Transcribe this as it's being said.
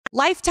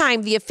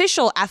Lifetime, the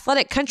official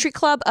athletic country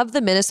club of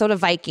the Minnesota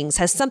Vikings,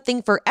 has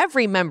something for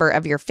every member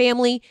of your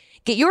family.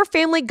 Get your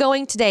family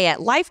going today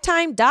at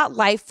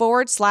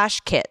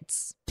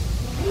lifetime.life/kids.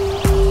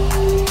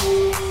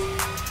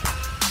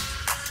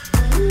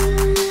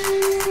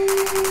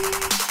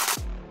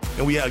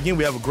 And we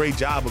have a great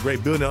job, a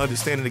great building,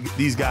 understanding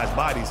these guys'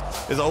 bodies.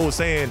 There's an old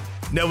saying,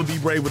 never be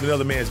brave with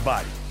another man's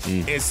body.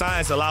 And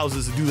science allows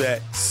us to do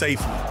that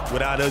safely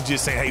without us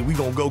just saying, hey, we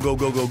gonna go.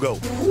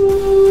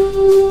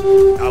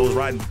 I was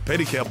riding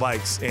pedicab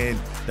bikes, and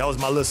that was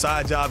my little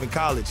side job in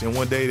college. And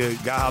one day the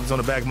guy hops on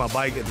the back of my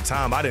bike. At the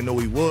time, I didn't know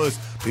who he was,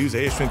 but he was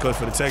a head strength coach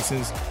for the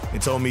Texans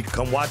and told me,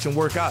 come watch and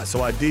work out.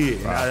 So I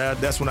did. Wow.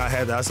 That's when I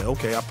said,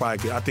 okay, I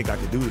think I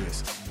could do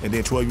this. And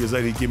then 12 years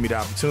later, he gave me the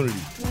opportunity.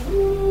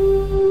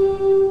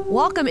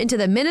 Welcome into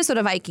the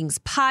Minnesota Vikings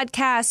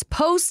podcast,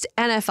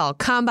 post-NFL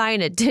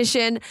Combine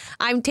edition.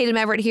 I'm Tatum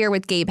Everett here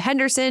with Gabe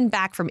Henderson,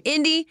 back from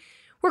Indy.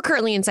 We're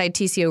currently inside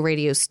TCO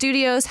Radio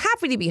Studios.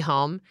 Happy to be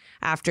home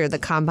after the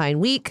Combine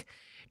week.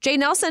 Jay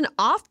Nelson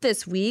off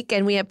this week,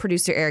 and we have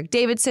producer Eric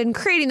Davidson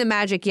creating the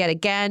magic yet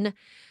again.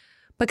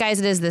 But guys,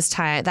 it is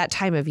that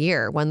time of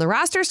year when the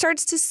roster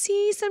starts to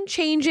see some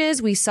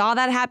changes. We saw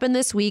that happen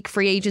this week.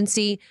 Free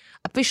agency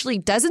officially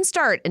doesn't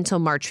start until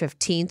March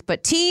 15th,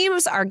 but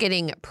teams are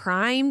getting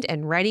primed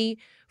and ready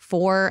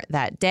for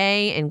that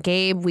day. And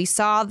Gabe, we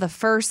saw the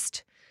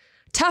first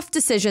tough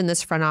decision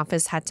this front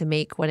office had to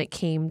make when it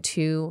came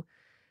to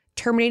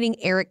terminating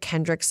Eric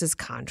Kendricks'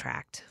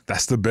 contract.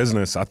 That's the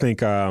business. I think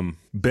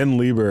Ben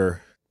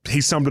Lieber,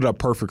 he summed it up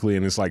perfectly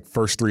in his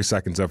first 3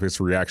 seconds of his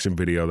reaction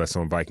video that's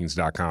on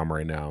Vikings.com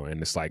right now. And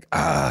it's like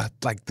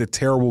the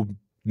terrible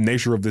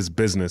nature of this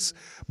business,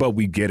 but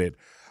we get it.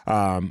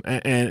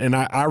 And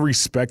I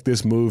respect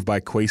this move by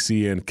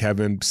Kwesi and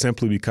Kevin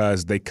simply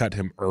because they cut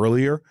him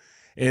earlier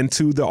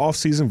into the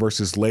offseason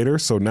versus later.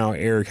 So now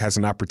Eric has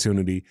an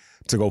opportunity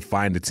to go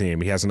find a team.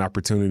 He has an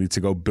opportunity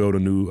to go build a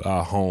new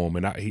home.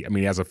 And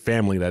he has a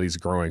family that he's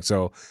growing.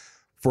 So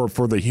for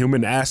the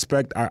human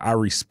aspect, I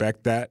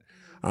respect that.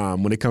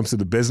 When it comes to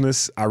the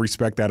business, I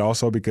respect that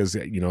also because,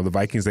 the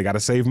Vikings, they got to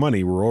save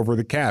money. We're over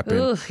the cap.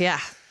 Ooh, yeah.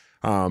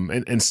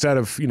 And instead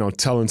of,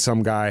 telling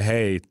some guy,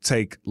 hey,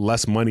 take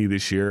less money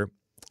this year,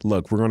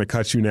 look, we're going to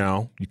cut you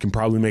now. You can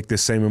probably make the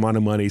same amount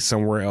of money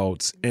somewhere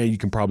else, and you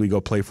can probably go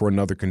play for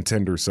another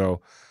contender. So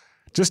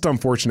just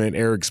unfortunate.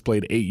 Eric's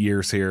played 8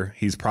 years here.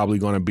 He's probably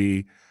going to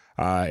be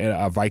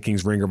a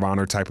Vikings Ring of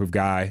Honor type of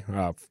guy,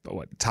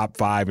 top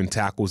 5 in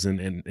tackles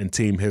in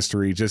team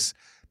history. Just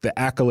the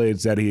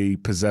accolades that he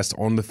possessed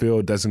on the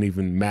field doesn't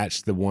even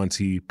match the ones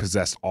he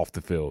possessed off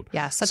the field.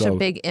 Yeah, such a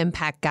big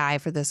impact guy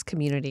for this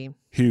community.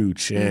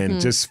 Huge. And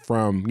just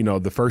from,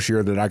 the first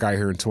year that I got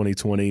here in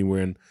 2020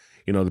 when,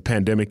 the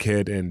pandemic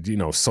hit and,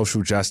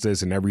 social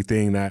justice and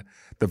everything that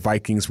the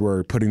Vikings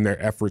were putting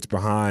their efforts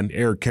behind,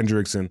 Eric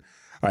Kendricks and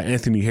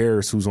Anthony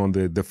Harris, who's on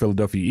the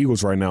Philadelphia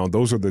Eagles right now,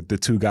 those are the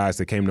two guys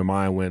that came to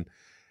mind when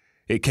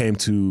it came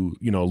to,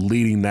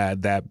 leading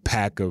that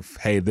pack of,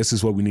 hey, this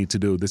is what we need to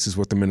do. This is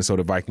what the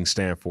Minnesota Vikings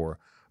stand for.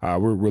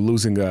 We're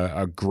losing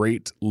a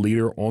great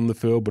leader on the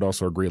field, but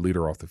also a great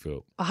leader off the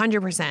field.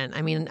 100%.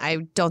 I mean,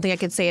 I don't think I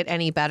could say it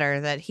any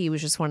better that he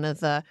was just one of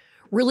the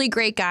really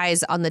great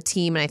guys on the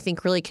team, and I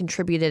think really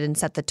contributed and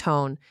set the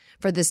tone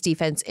for this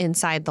defense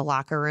inside the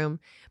locker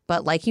room.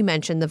 But like you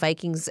mentioned, the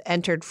Vikings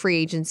entered free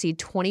agency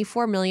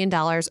 $24 million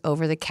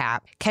over the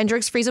cap.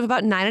 Kendricks frees up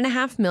about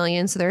 $9.5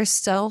 million, so there's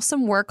still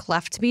some work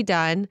left to be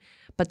done.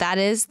 But that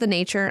is the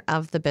nature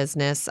of the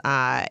business.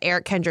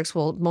 Eric Kendricks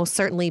will most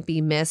certainly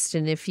be missed.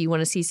 And if you want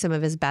to see some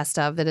of his best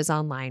of, that is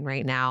online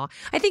right now.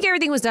 I think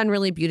everything was done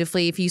really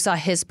beautifully. If you saw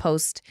his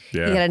post, He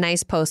had a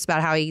nice post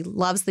about how he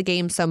loves the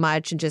game so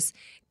much and just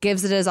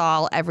gives it his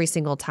all every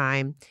single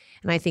time.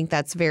 And I think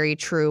that's very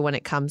true when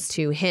it comes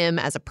to him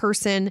as a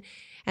person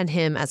and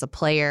him as a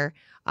player.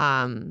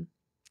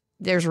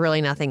 There's really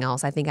nothing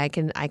else I think I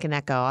can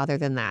echo other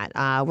than that.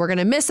 We're going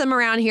to miss him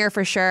around here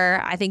for sure.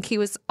 I think he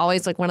was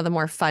always one of the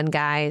more fun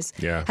guys.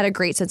 Yeah. Had a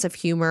great sense of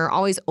humor,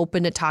 always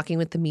open to talking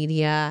with the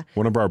media.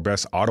 One of our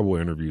best Audible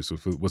interviews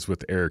was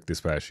with Eric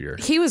this past year.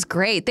 He was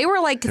great. They were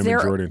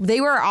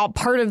they were all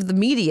part of the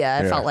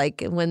media, it felt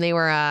like, when they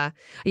were,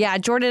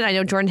 Jordan, I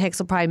know Jordan Hicks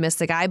will probably miss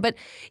the guy. But,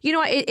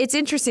 it's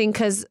interesting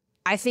because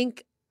I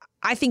think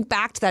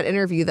back to that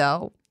interview,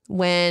 though,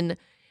 when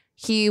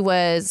he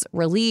was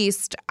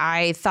released,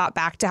 I thought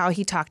back to how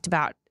he talked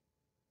about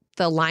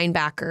the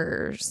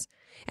linebackers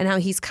and how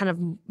he's kind of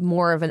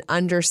more of an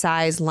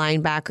undersized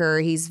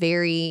linebacker. He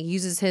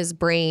uses his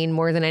brain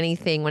more than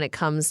anything when it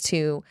comes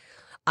to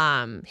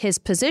his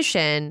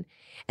position.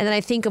 And then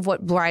I think of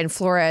what Brian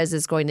Flores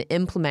is going to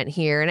implement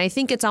here. And I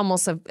think it's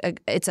almost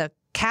it's a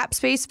cap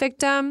space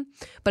victim,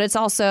 but it's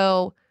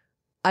also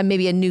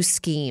maybe a new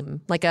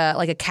scheme, like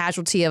a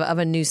casualty of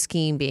a new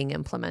scheme being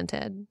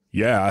implemented.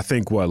 Yeah, I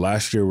think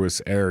last year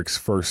was Eric's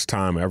first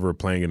time ever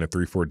playing in a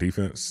 3-4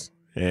 defense.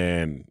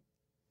 And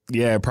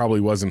yeah, it probably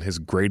wasn't his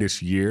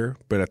greatest year,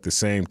 but at the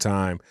same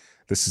time,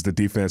 this is the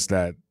defense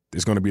that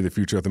is going to be the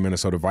future of the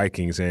Minnesota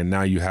Vikings. And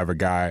now you have a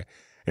guy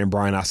and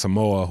Brian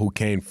Asamoah, who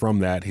came from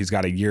that. He's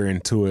got a year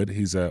into it.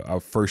 He's a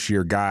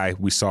first-year guy.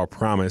 We saw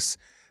promise.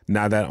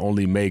 Now that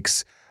only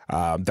makes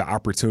the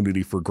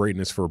opportunity for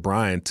greatness for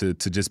Brian to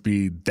just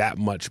be that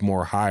much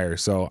more higher.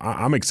 So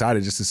I'm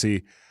excited just to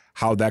see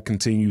how that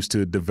continues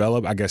to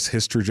develop, I guess,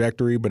 his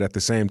trajectory. But at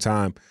the same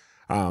time,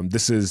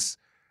 this is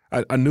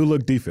a new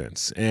look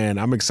defense. And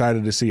I'm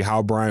excited to see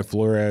how Brian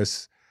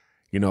Flores,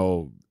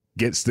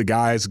 gets the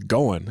guys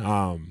going.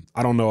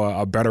 I don't know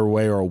a better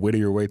way or a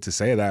wittier way to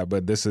say that,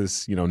 but this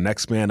is,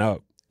 next man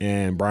up.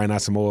 And Brian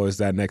Asamoah is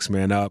that next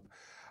man up.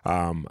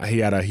 He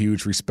had a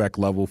huge respect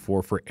level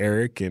for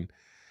Eric, and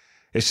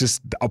it's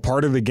just a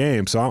part of the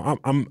game. So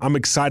I'm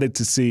excited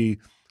to see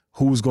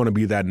who's going to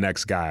be that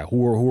next guy,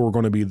 who are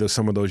going to be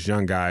some of those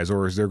young guys,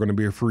 or is there going to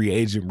be a free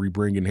agent we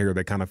bring in here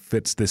that kind of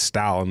fits this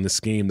style and this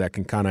scheme that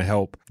can kind of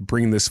help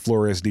bring this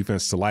Flores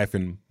defense to life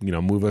and,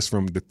 move us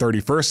from the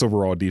 31st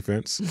overall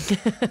defense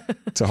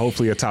to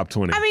hopefully a top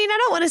 20. I mean, I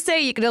don't want to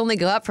say you can only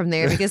go up from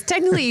there because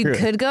technically you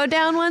could go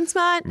down one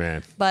spot.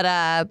 Man. But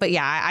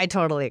yeah, I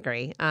totally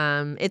agree.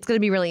 It's going to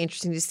be really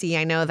interesting to see.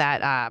 I know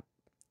that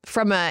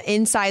from a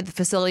inside the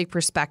facility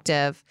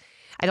perspective,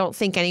 I don't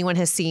think anyone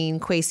has seen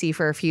Kwesi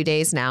for a few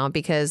days now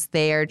because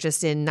they are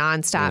just in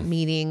nonstop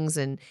meetings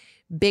and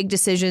big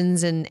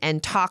decisions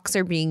and talks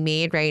are being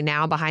made right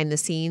now behind the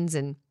scenes.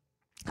 And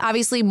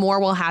obviously more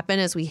will happen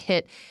as we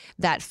hit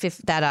that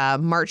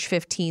March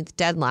 15th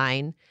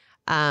deadline.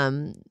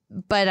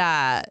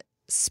 But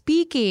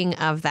speaking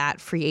of that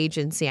free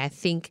agency, I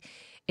think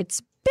it's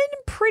been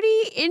a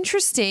pretty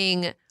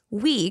interesting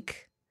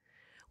week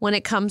when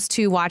it comes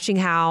to watching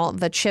how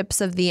the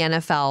chips of the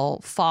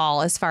NFL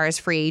fall as far as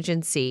free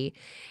agency.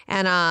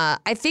 And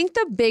I think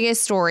the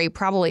biggest story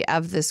probably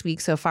of this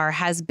week so far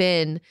has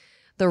been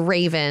the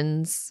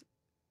Ravens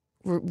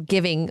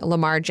giving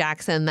Lamar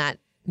Jackson that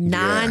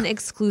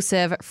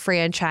non-exclusive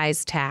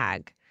franchise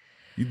tag.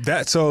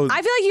 I feel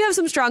like you have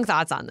some strong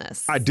thoughts on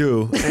this. I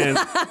do. And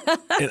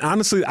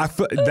honestly, I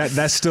feel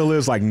that still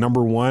is like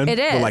number one. It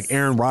is. But like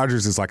Aaron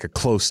Rodgers is like a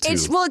close two.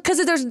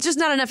 Because there's just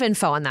not enough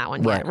info on that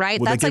one yet, right?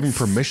 Well, they gave him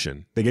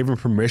permission. They gave him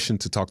permission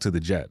to talk to the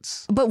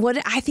Jets. But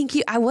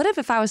I would have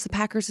if I was the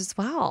Packers as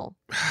well.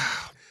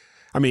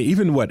 I mean,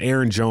 even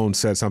Aaron Jones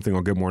said something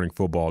on Good Morning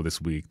Football this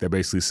week that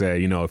basically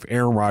said, if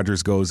Aaron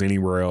Rodgers goes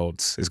anywhere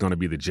else, it's going to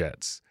be the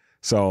Jets.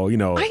 So,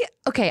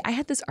 I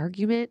had this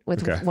argument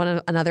with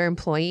another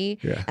employee,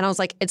 and I was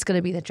like, it's going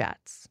to be the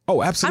Jets.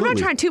 Oh, absolutely. I'm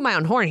not trying to toot my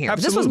own horn here.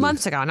 But this was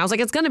months ago, and I was like,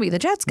 it's going to be the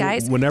Jets,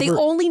 guys. They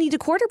only need a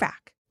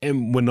quarterback.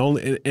 And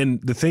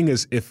the thing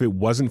is, if it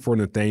wasn't for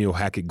Nathaniel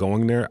Hackett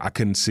going there, I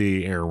couldn't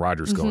see Aaron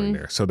Rodgers going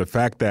there. So the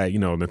fact that,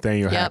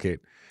 Nathaniel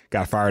Hackett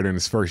got fired in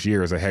his first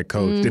year as a head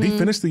coach. Did he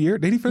finish the year?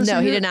 Did he finish the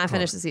year? No, he did not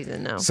finish the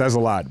season, no. Says a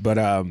lot. But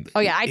I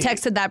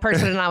texted that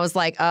person and I was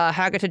like,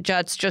 Hackett to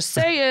Jets, just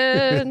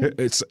saying.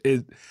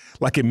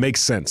 It makes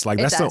sense. Like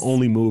that's the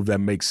only move that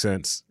makes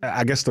sense.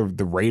 I guess the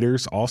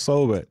Raiders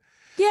also, but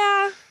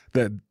yeah.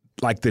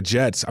 The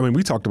Jets, I mean,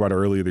 we talked about it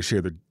earlier this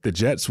year. The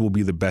Jets will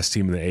be the best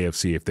team in the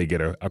AFC if they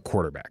get a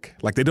quarterback.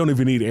 Like they don't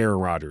even need Aaron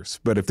Rodgers.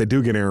 But if they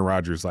do get Aaron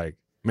Rodgers, like,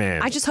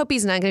 man. I just hope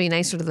he's not going to be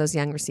nicer to those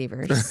young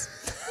receivers.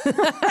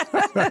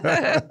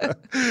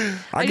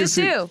 I just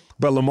do.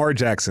 But Lamar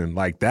Jackson,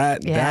 like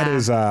that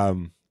is,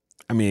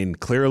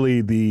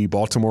 clearly the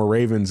Baltimore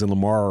Ravens and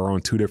Lamar are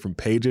on two different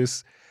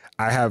pages.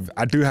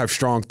 I do have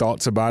strong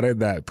thoughts about it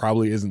that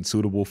probably isn't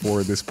suitable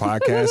for this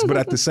podcast. But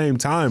at the same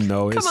time,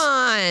 though, come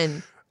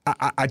on.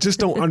 I just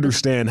don't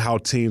understand how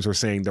teams are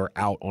saying they're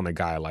out on a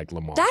guy like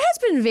Lamar. That has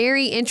been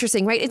very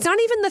interesting, right? It's not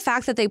even the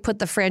fact that they put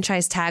the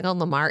franchise tag on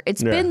Lamar.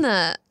 It's been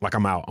the like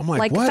I'm out. I'm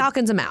like what?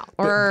 Falcons I'm out,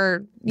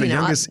 or the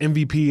youngest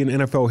MVP in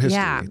NFL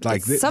history. Yeah,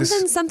 like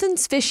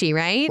something's fishy,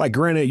 right? Like,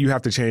 granted, you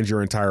have to change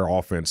your entire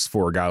offense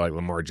for a guy like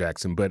Lamar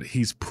Jackson, but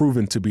he's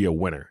proven to be a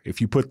winner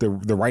if you put the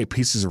right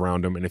pieces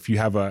around him, and if you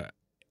have a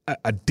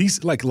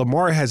decent, like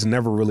Lamar has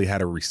never really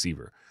had a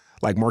receiver.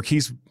 Like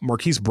Marquise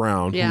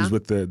Brown, who's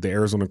with the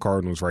Arizona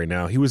Cardinals right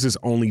now, he was his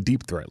only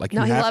deep threat. Like he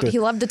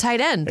loved a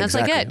tight end. That's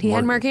exactly. Like it. He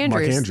had Mark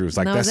Andrews.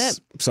 Like that was it.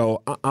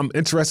 So I'm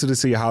interested to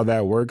see how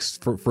that works.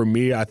 For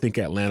me, I think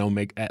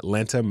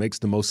Atlanta makes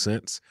the most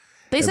sense.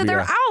 They said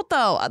they're out,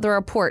 though. The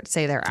reports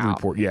say they're out.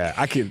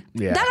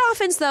 That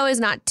offense, though, is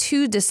not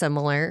too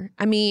dissimilar.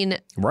 I mean,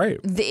 right?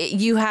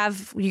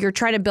 You're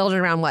trying to build it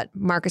around what,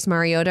 Marcus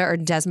Mariota or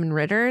Desmond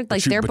Ritter?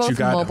 Like they're both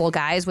mobile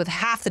guys with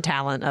half the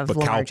talent of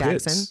Lamar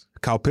Jackson.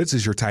 Kyle Pitts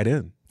is your tight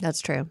end.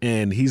 That's true,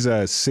 and he's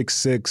a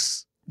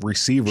 6'6"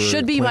 receiver.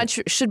 Would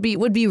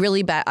be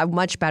really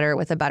much better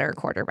with a better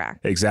quarterback.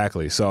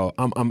 Exactly. So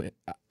I'm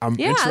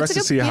interested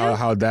to see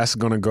how that's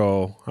going to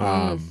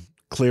go.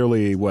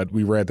 Clearly, what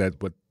we read that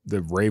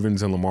the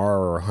Ravens and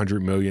Lamar are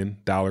 $100 million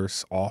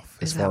off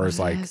as far as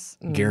like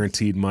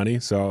guaranteed money.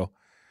 So,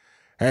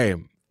 hey,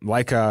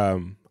 like I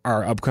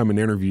our upcoming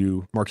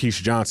interview, Marquise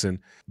Johnson,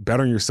 bet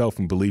on yourself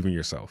and believe in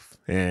yourself.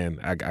 And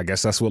I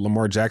guess that's what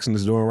Lamar Jackson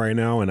is doing right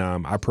now. And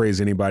I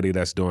praise anybody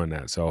that's doing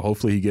that. So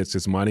hopefully he gets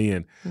his money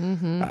and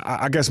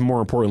I guess more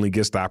importantly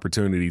gets the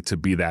opportunity to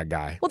be that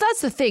guy. Well,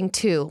 that's the thing,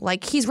 too.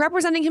 Like, he's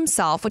representing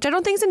himself, which I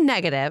don't think is a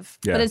negative,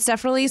 but it's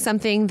definitely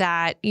something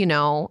that, you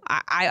know,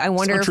 I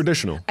wonder. It's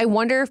untraditional. I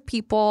wonder if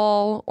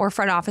people or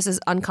front office is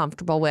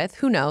uncomfortable with.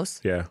 Who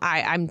knows? Yeah.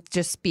 I'm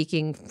just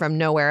speaking from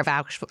nowhere of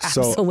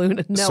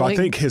absolute knowing. So I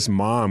think his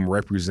mom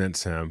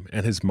represents him,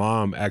 and his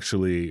mom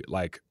actually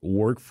like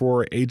worked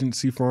for an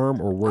agency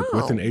firm or worked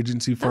with an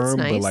agency firm,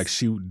 nice. but like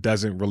she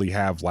doesn't really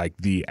have like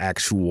the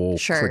actual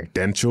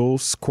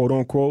credentials, quote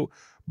unquote.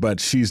 But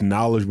she's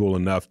knowledgeable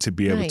enough to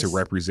be able to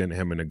represent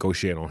him and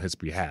negotiate on his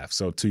behalf.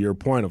 So to your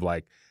point of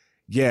like,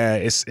 yeah,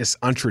 it's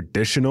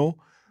untraditional,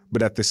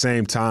 but at the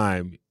same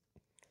time,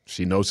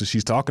 she knows what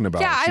she's talking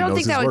about. Yeah, I don't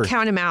think that would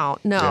count him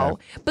out. No.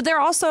 Yeah. But they're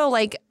also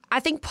like, I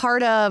think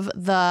part of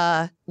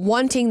the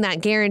wanting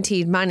that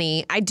guaranteed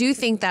money, I do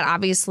think that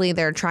obviously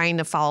they're trying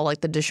to follow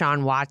like the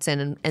Deshaun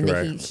Watson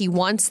and he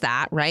wants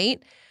that,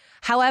 right?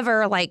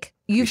 However, like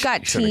you've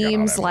got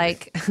teams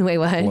like, wait,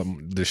 what? Well,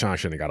 Deshaun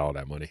shouldn't have got all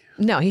that money.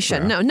 No, he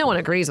shouldn't. Yeah. No one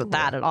agrees with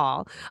that at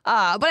all.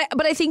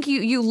 But I think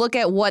you look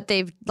at what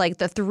they've, like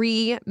the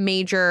three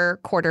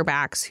major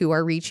quarterbacks who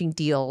are reaching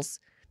deals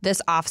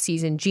this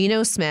offseason,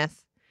 Geno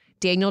Smith,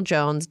 Daniel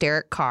Jones,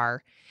 Derek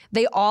Carr,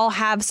 they all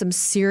have some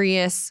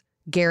serious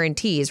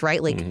guarantees,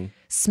 right? Like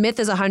Smith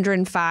is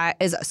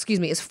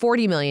is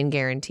 40 million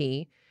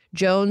guarantee.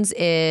 Jones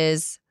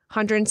is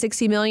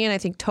 160 million, I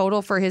think,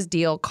 total for his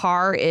deal.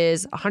 Carr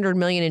is 100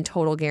 million in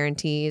total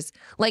guarantees.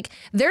 Like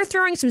they're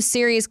throwing some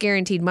serious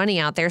guaranteed money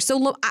out there.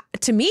 So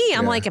to me,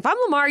 I'm like, if I'm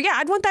Lamar, yeah,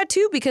 I'd want that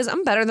too because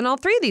I'm better than all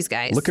three of these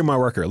guys. Look at my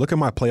record. Look at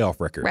my playoff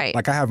record. Right.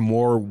 Like I have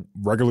more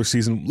regular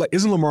season. Like,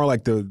 isn't Lamar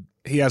like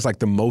he has like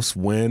the most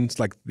wins,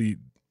 he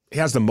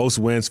has the most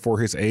wins for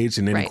his age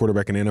in any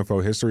quarterback in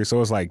NFL history.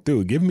 So it's like,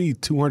 dude, give me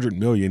 200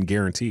 million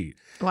guaranteed.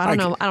 Well, I don't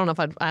know.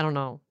 I don't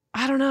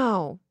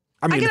know.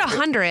 I mean, I get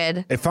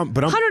 100.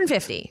 But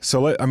 150.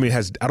 So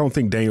I don't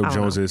think Daniel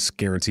Jones's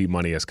guaranteed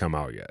money has come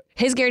out yet.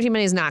 His guaranteed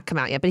money has not come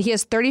out yet, but he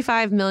has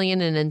 35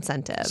 million in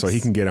incentives. So he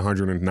can get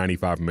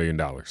 195 million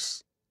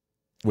dollars,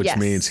 which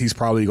means he's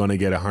probably going to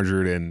get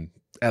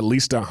at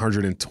least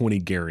 120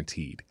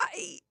 guaranteed.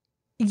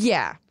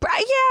 Yeah,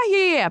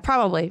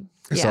 probably.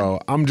 Yeah. So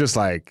I'm just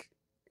like,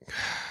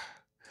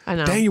 I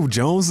know. Daniel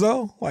Jones,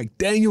 though? Like,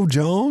 Daniel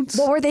Jones?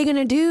 What were they going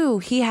to do?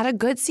 He had a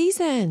good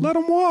season. Let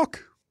him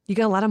walk. You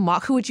going to let him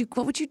walk?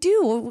 What would you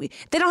do?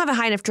 They don't have a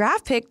high enough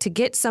draft pick to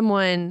get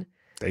someone.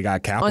 They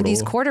got capital on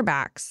these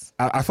quarterbacks.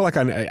 I feel like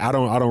I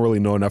don't really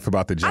know enough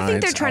about the Giants. I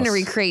think they're trying to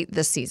recreate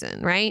this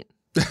season, right?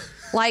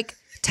 Like,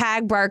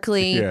 tag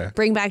Barkley,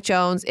 bring back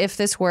Jones. If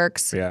this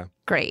works,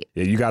 great.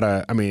 Yeah, you got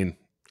to,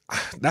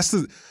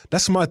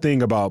 that's my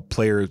thing about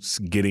players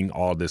getting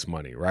all this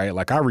money, right?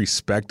 Like I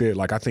respect it.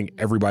 Like I think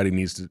everybody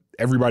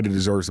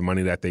deserves the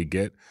money that they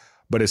get,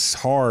 but it's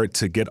hard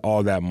to get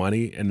all that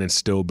money and then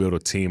still build a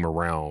team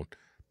around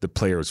the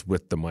players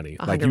with the money.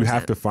 100%. Like you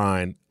have to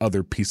find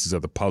other pieces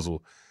of the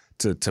puzzle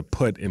to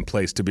put in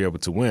place to be able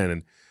to win.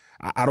 And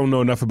I don't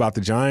know enough about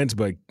the Giants,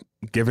 but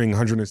giving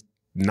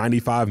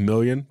 195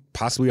 million,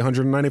 possibly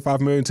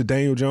 195 million to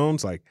Daniel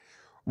Jones, like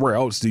where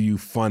else do you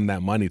fund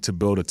that money to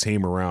build a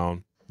team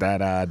around that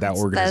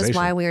organization? That is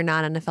why we are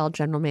not NFL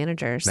general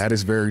managers. That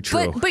is very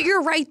true. But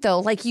you're right,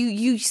 though. Like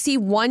you see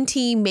one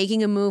team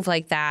making a move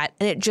like that,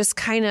 and it just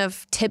kind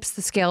of tips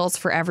the scales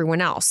for everyone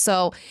else.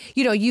 So,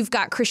 you've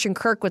got Christian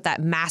Kirk with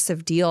that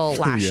massive deal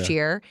last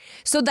year.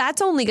 So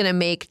that's only going to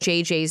make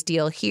JJ's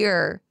deal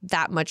here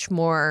that much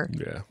more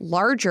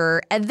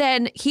larger. And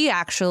then he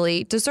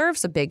actually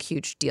deserves a big,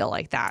 huge deal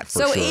like that.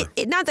 So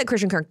not that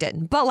Christian Kirk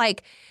didn't, but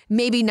like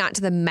maybe not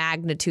to the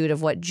magnitude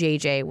of what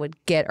JJ would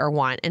get or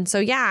want. And so,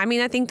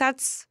 I think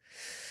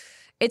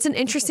it's an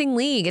interesting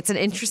league. It's an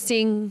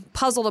interesting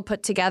puzzle to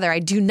put together. I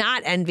do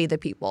not envy the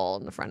people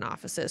in the front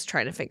offices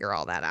trying to figure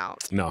all that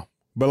out. No.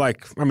 But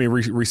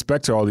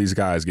respect to all these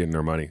guys getting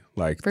their money.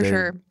 Like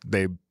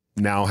they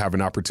now have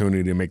an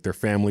opportunity to make their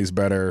families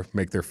better,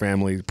 make their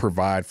family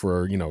provide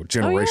for,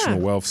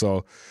 generational wealth.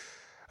 So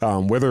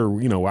whether,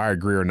 I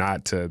agree or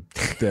not to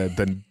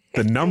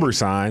the number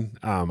sign,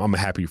 I'm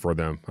happy for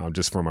them,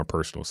 just from my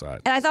personal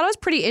side. And I thought it was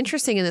pretty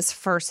interesting in this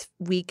first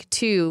week,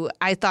 too.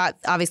 I thought,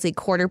 obviously,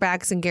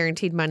 quarterbacks and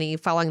guaranteed money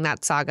following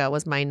that saga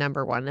was my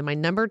number one. And my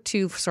number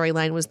two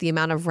storyline was the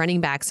amount of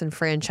running backs and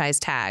franchise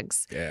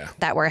tags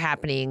that were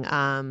happening.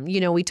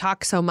 We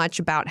talk so much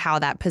about how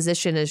that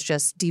position is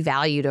just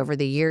devalued over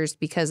the years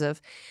because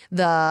of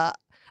the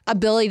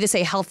ability to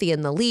stay healthy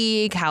in the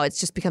league, how it's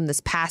just become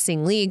this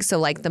passing league. So,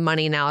 like, the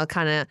money now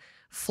kind of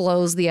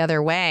flows the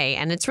other way.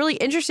 And it's really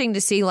interesting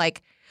to see,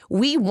 like,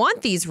 we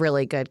want these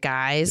really good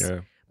guys,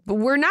 but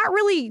we're not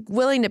really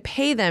willing to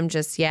pay them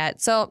just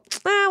yet. So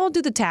we'll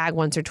do the tag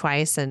once or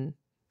twice and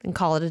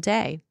call it a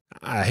day.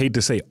 I hate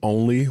to say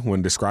only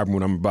when describing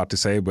what I'm about to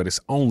say, but it's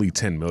only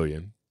 $10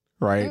 million,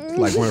 right?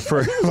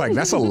 Like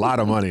that's a lot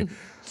of money.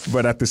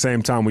 But at the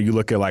same time, when you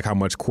look at like how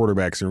much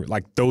quarterbacks are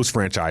like those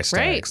franchise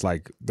tags,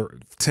 like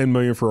 $10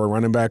 million for a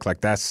running back,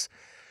 like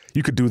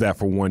you could do that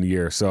for 1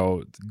 year.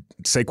 So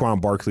Saquon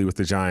Barkley with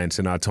the Giants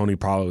and Tony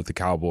Pollard with the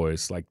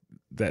Cowboys, like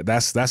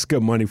that's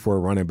good money for a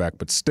running back,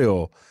 but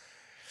still.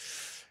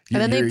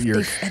 And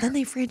then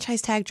they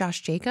franchise tag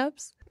Josh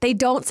Jacobs. They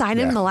don't sign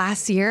him in the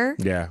last year.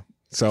 Yeah.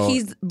 So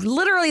he's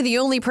literally the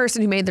only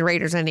person who made the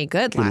Raiders any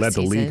good last season. He led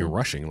the league in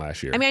rushing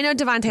last year. I mean, I know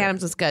Devontae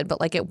Adams was good,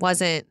 but like it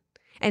wasn't.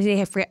 And they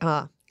have.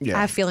 I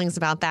have feelings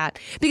about that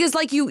because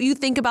like you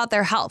think about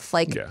their health.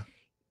 Like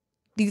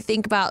you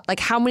think about like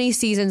how many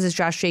seasons is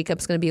Josh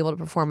Jacobs going to be able to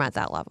perform at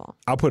that level?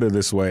 I'll put it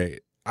this way.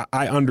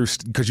 I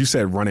understand because you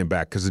said running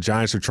back because the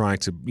Giants are trying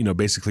to,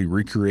 basically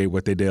recreate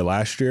what they did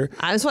last year.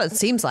 That's what it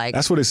seems like.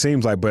 That's what it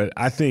seems like. But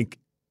I think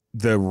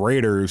the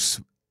Raiders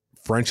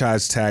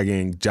franchise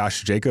tagging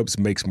Josh Jacobs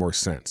makes more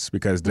sense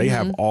because they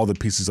have all the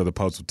pieces of the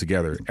puzzle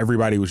together.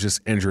 Everybody was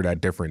just injured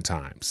at different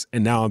times.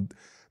 And now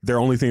their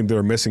only thing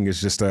they're missing is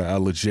just a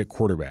legit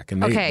quarterback.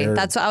 And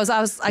that's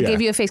what I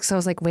gave you a face because I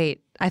was like,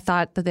 wait, I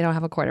thought that they don't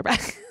have a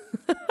quarterback.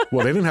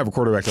 Well, they didn't have a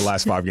quarterback the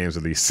last 5 games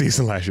of the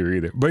season last year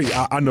either. But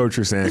I know what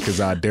you're saying because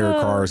Derek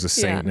Carr is a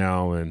Saint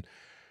now, and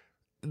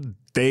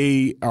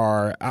they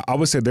are. I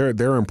would say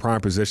they're in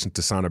prime position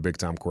to sign a big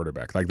time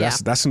quarterback. Like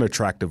that's an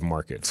attractive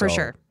market for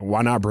sure.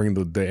 Why not bring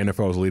the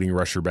NFL's leading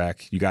rusher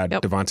back? You got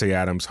Devontae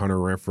Adams, Hunter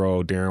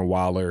Renfrow, Darren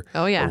Waller.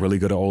 Oh yeah, a really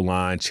good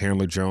O-line.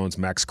 Chandler Jones,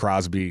 Max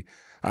Crosby.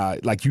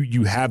 Like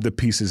you have the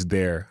pieces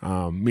there.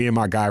 Me and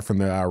my guy from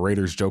the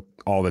Raiders joke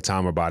all the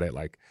time about it.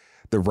 Like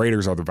the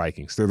Raiders are the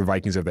Vikings. They're the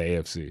Vikings of the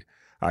AFC.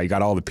 You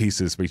got all the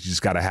pieces, but you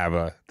just got to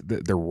have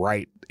the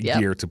right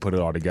gear to put it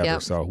all together.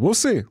 So we'll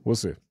see. We'll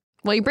see.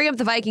 Well, you bring up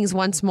the Vikings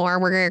once more.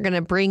 We're going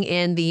to bring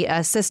in the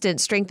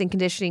assistant strength and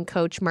conditioning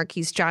coach,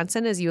 Marquise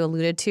Johnson, as you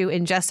alluded to,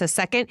 in just a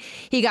second.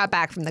 He got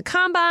back from the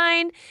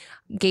combine.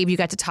 Gabe, you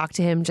got to talk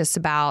to him just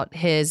about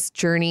his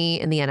journey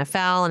in the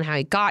NFL and how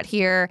he got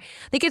here.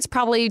 I think it's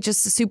probably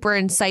just a super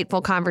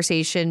insightful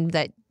conversation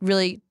that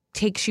really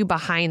takes you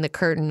behind the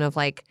curtain of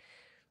like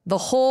the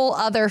whole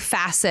other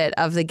facet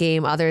of the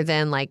game other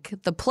than like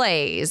the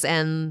plays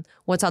and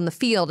what's on the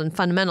field and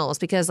fundamentals,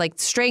 because like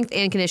strength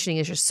and conditioning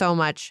is just so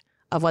much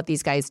of what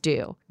these guys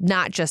do,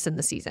 not just in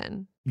the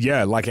season.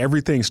 Yeah, like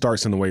everything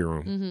starts in the weight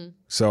room. Mm-hmm.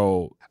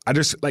 So I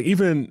just like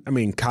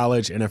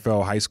college,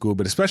 NFL, high school,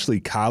 but especially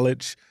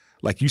college,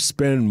 like you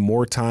spend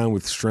more time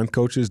with strength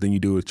coaches than you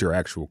do with your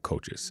actual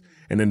coaches.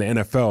 And in the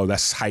NFL,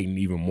 that's heightened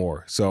even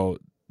more. So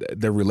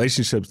the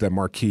relationships that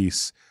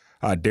Marquise,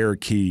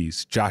 Derek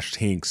Keys, Josh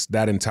Hinks,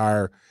 that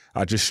entire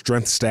just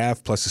strength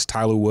staff, plus it's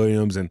Tyler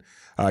Williams and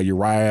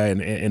Uriah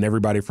and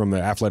everybody from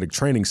the athletic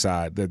training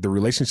side, the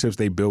relationships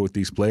they build with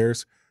these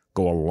players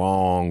go a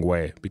long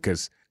way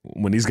because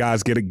when these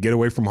guys get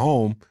away from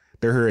home,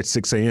 they're here at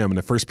 6 a.m. and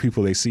the first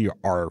people they see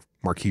are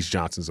Marquise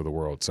Johnsons of the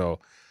world. So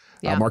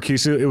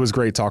Marquise, it was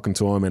great talking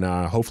to him, and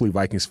hopefully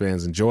Vikings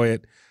fans enjoy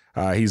it.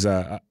 He's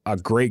a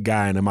great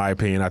guy, and in my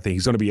opinion, I think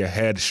he's going to be a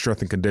head strength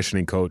and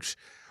conditioning coach,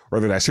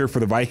 whether that's here for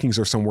the Vikings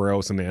or somewhere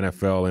else in the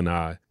NFL, and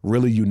a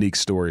really unique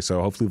story.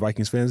 So hopefully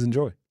Vikings fans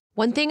enjoy.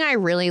 One thing I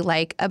really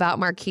like about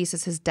Marquise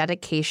is his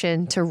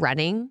dedication to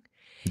running.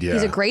 Yeah.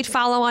 He's a great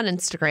follow on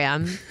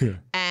Instagram,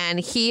 and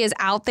he is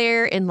out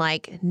there in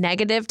like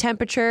negative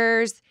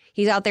temperatures.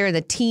 He's out there in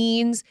the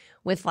teens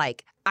with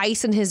like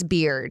ice in his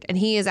beard, and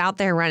he is out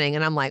there running.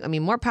 And I'm like, I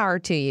mean, more power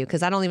to you,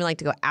 because I don't even like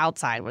to go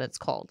outside when it's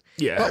cold.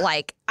 Yeah. But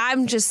like,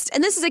 and this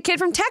is a kid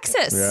from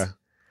Texas. Yeah.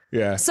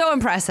 Yeah. So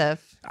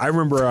impressive. I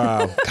remember,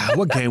 God,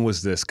 what game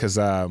was this? Because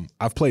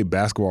I've played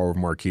basketball with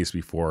Marquise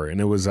before,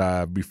 and it was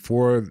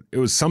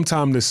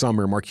sometime this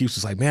summer. Marquise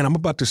was like, man, I'm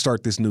about to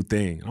start this new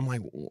thing. I'm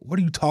like, what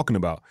are you talking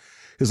about?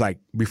 It's like,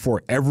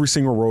 before every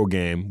single road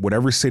game,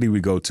 whatever city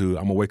we go to,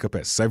 I'm going to wake up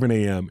at 7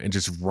 a.m. and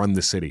just run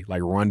the city,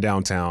 like run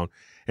downtown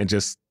and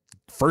just,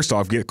 first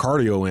off, get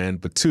cardio in,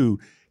 but 2,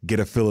 get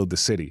a feel of the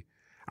city.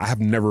 I have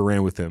never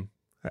ran with him.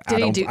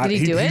 Did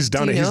he do it? He's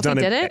done it. He's done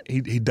it.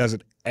 He does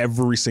it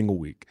every single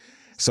week.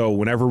 So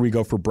whenever we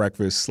go for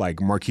breakfast, like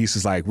Marquise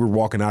is like, we're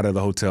walking out of the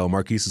hotel.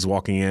 Marquise is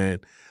walking in,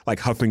 like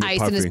huffing and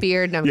puffing. Ice in his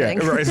beard and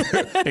everything.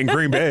 Yeah, right. In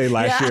Green Bay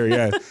last year,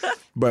 yeah.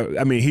 But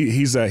I mean,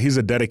 he's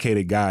a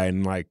dedicated guy,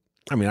 and like,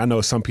 I mean, I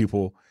know some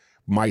people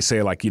might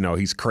say like,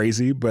 he's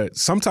crazy, but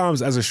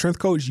sometimes as a strength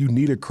coach, you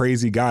need a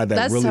crazy guy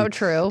that's really so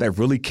true. That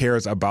really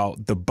cares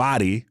about the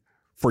body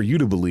for you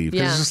to believe.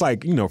 Because it's just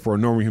like, for a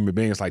normal human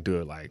being, it's like,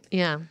 dude, like,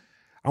 I'm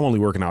only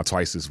working out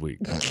twice this week.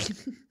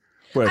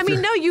 But I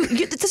mean, no,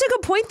 that's a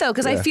good point, though,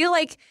 because I feel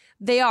like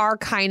they are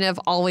kind of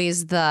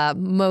always the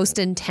most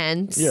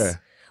intense,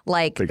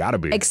 like they gotta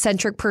be.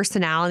 Eccentric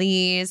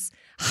personalities,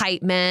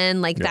 hype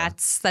men. Like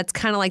that's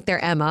kind of like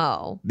their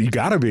MO. You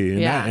gotta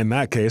be in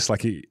that case.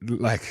 Like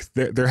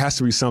there has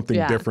to be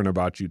something different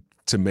about you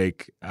to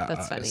make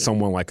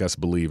someone like us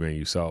believe in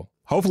you. So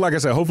hopefully, like I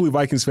said,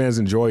 Vikings fans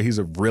enjoy. He's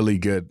a really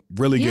good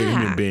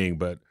human being,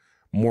 but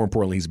more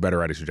importantly, he's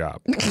better at his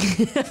job.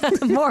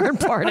 More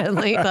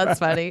importantly, that's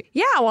funny.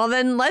 Yeah, well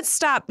then let's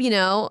stop,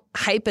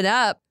 hype it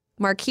up.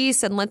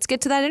 Marquise, and let's get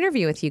to that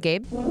interview with you,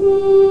 Gabe.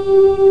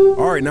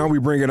 All right, now we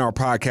bring in our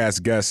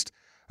podcast guest,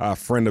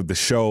 friend of the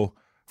show,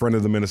 friend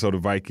of the Minnesota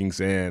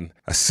Vikings, and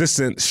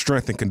assistant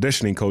strength and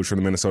conditioning coach for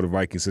the Minnesota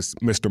Vikings, is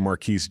Mr.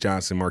 Marquise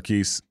Johnson.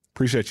 Marquise,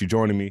 appreciate you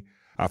joining me.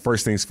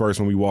 First things first,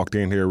 when we walked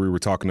in here, we were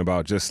talking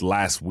about just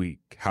last week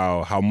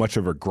how much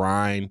of a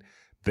grind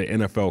the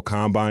NFL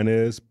Combine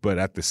is, but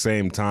at the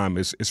same time,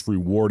 it's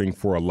rewarding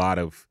for a lot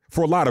of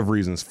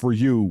reasons. For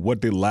you,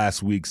 what did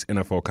last week's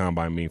NFL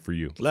Combine mean for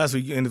you? Last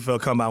week's NFL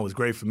Combine was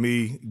great for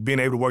me. Being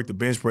able to work the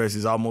bench press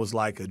is almost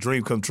like a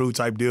dream come true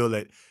type deal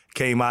that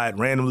came out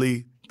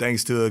randomly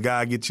thanks to a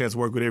guy I get a chance to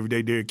work with every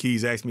day. Derek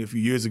Keys asked me a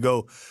few years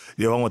ago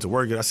if I want to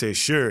work it. I said,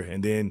 sure.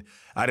 And then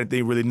I didn't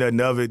think really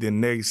nothing of it.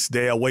 Then next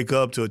day I wake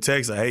up to a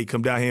text like, hey,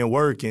 come down here and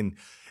work. And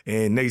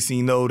next thing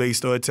you know, they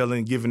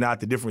started giving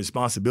out the different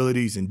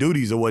responsibilities and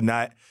duties or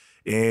whatnot.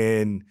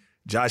 And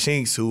Josh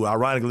Hinks, who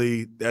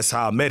ironically, that's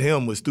how I met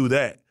him, was through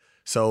that.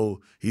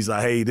 So he's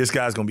like, hey, this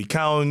guy's going to be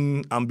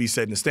counting. I'm going to be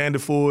setting the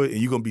standard for it,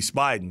 and you're going to be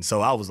spotting.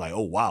 So I was like,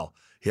 oh, wow,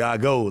 here I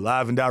go,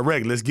 live and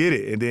direct. Let's get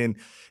it. And then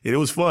it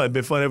was fun. It's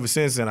been fun ever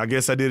since. And I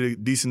guess I did a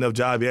decent enough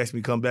job. He asked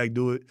me to come back,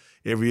 do it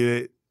every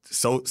year.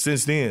 So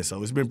since then,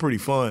 so it's been pretty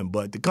fun.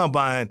 But the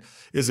Combine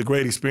is a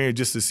great experience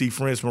just to see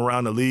friends from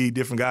around the league,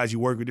 different guys you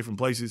work with, different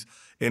places.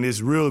 And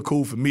it's real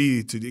cool for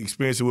me to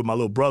experience it with my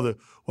little brother,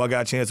 who I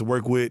got a chance to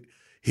work with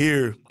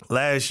here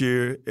last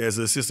year as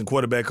an assistant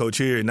quarterback coach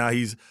here. And now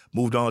he's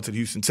moved on to the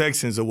Houston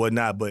Texans or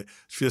whatnot. But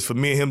it's just for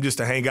me and him just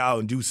to hang out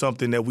and do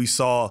something that we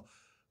saw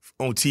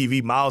on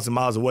TV miles and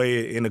miles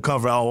away in the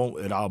comfort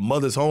at our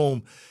mother's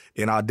home,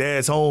 in our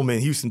dad's home in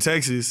Houston,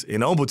 Texas,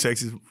 in Humble,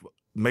 Texas.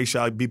 Make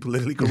sure I be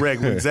politically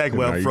correct with exactly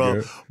where I'm from.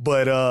 Good.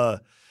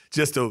 But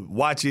just to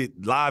watch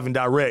it live and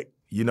direct,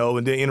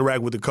 and then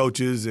interact with the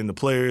coaches and the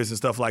players and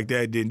stuff like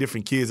that. Then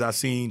different kids I've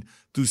seen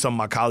through some of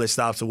my college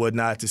stops or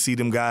whatnot, to see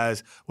them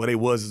guys where they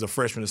was as a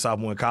freshman or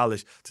sophomore in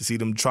college, to see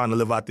them trying to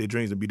live out their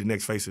dreams to be the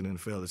next face of the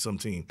NFL at some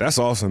team. That's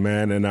awesome,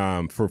 man.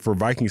 And for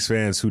Vikings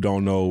fans who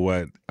don't know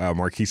what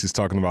Marquise is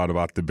talking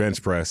about the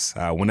bench press,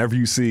 whenever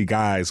you see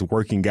guys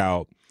working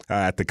out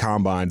at the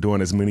Combine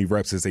doing as many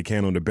reps as they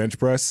can on the bench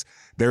press,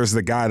 there's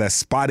the guy that's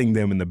spotting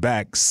them in the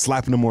back,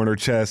 slapping them on their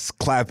chest,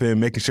 clapping,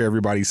 making sure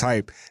everybody's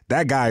hype.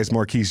 That guy is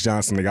Marquise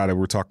Johnson, the guy that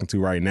we're talking to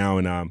right now,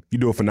 and you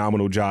do a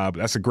phenomenal job.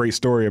 That's a great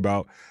story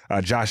about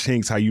Josh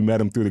Hinks, how you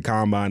met him through the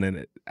Combine,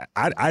 and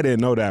I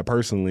didn't know that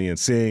personally, and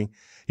seeing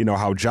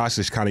how Josh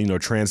is kind of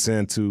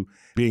transcend to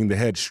being the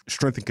head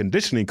strength and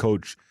conditioning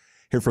coach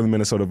here for the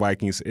Minnesota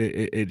Vikings.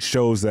 It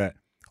shows that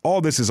all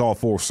this is all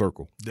full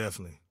circle.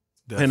 Definitely.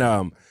 And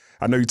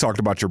I know you talked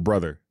about your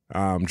brother.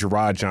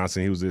 Jerrod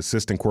Johnson, he was the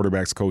assistant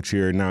quarterbacks coach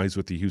here. Now he's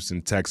with the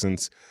Houston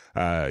Texans.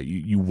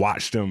 You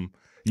watched him.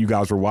 You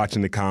guys were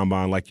watching the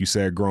Combine, like you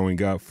said,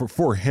 growing up.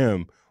 For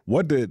him,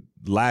 what did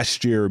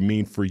last year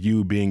mean for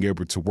you being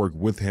able to work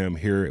with him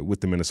here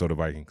with the Minnesota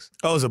Vikings?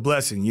 Oh, it was a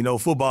blessing.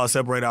 Football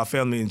separated our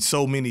family in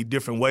so many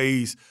different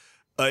ways,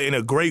 in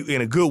a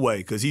good way,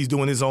 because he's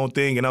doing his own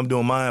thing and I'm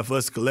doing mine. For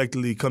us to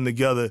collectively come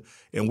together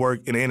and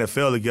work in the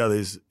NFL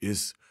together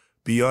is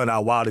beyond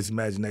our wildest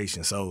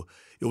imagination. So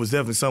it was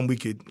definitely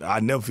something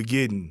I'd never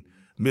forget and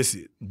miss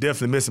it.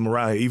 Definitely miss him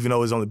around here, even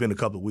though it's only been a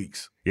couple of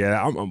weeks.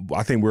 Yeah,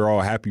 I think we're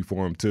all happy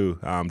for him, too,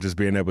 just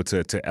being able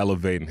to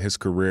elevate in his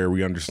career.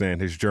 We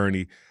understand his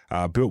journey.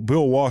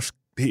 Bill Walsh,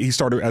 he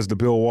started as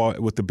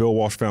with the Bill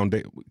Walsh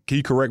Foundation. Can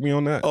you correct me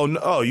on that?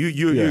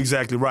 You're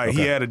exactly right.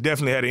 Okay. He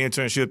definitely had an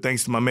internship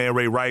thanks to my man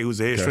Ray Wright, who's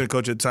the head strength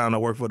coach at the time. I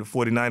worked for the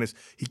 49ers.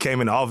 He came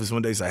in the office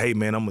one day and said, hey,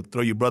 man, I'm going to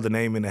throw your brother's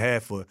name in the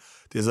hat for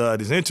this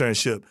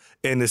internship.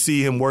 And to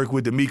see him work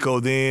with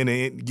D'Amico then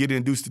and get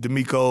introduced to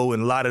D'Amico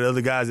and a lot of the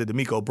other guys that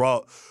D'Amico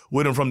brought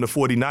with him from the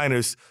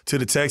 49ers to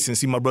the Texans,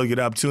 see my brother get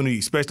the opportunity,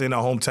 especially in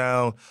our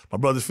hometown. My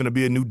brother's finna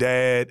be a new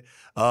dad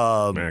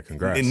man,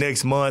 congrats. In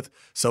next month.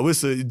 So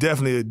it's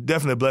definitely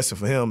a blessing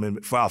for him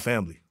and for our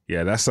family.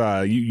 Yeah, that's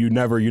you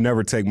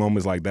never take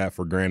moments like that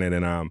for granted.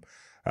 And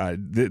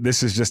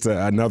this is just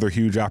another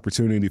huge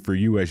opportunity for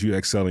you as you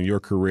excel in your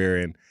career.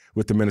 And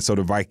with the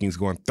Minnesota Vikings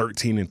going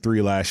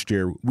 13-3 last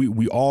year,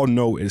 we all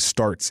know it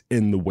starts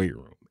in the weight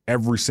room.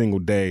 Every single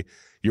day,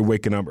 you're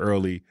waking up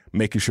early,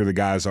 making sure the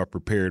guys are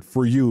prepared.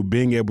 For you,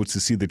 being able to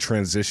see the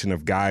transition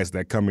of guys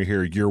that come in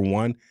here year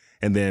one,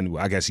 and then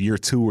I guess year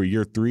two or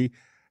year three,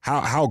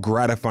 how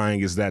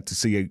gratifying is that to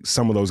see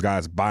some of those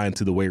guys buy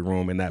into the weight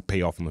room and that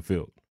pay off on the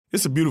field?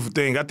 It's a beautiful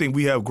thing. I think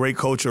we have great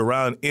culture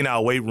in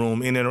our weight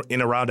room, in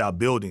and around our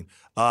building.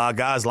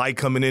 Guys like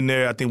coming in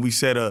there. I think we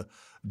set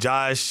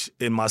Josh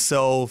and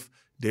myself,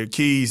 their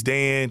Keys,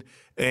 Dan,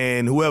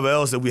 and whoever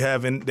else that we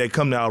have that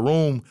come to our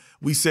room.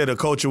 We set a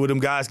culture where them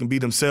guys can be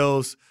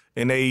themselves,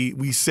 and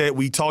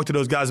we talk to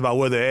those guys about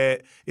where they're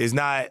at. It's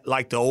not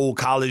like the old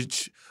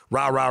college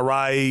rah.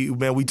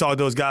 Man, we talk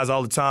to those guys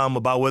all the time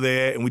about where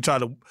they're at, and we try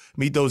to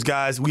meet those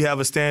guys. We have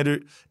a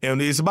standard,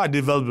 and it's about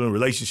developing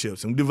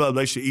relationships. And we develop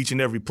relationships with each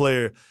and every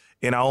player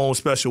in our own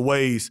special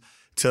ways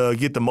to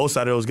get the most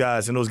out of those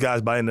guys, and those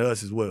guys buy into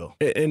us as well.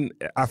 And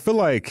I feel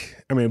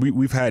like, I mean,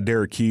 we've had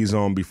Derek Keys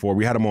on before.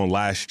 We had him on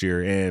last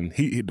year, and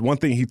one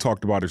thing he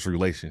talked about is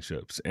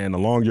relationships. And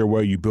along your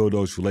way, you build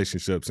those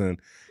relationships. And,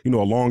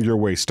 along your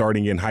way,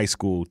 starting in high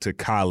school to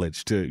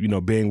college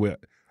to, being with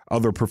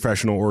other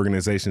professional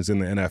organizations in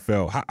the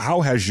NFL.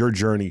 How has your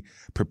journey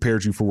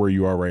prepared you for where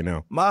you are right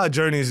now? My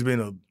journey has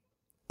been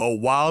a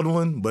wild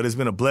one, but it's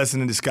been a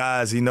blessing in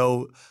disguise.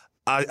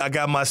 I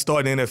got my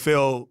start in the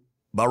NFL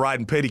by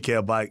riding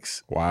pedicab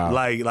bikes. Wow.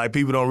 Like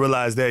people don't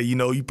realize that,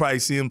 you probably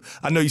see them.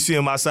 I know you see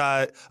them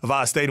outside of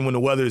our stadium when the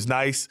weather is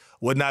nice,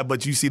 whatnot,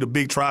 but you see the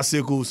big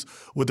tricycles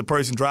with the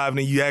person driving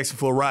and you asking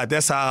for a ride.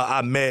 That's how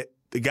I met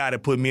the guy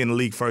that put me in the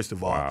league, first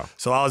of all. Wow.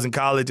 So I was in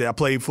college. I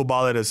played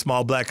football at a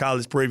small black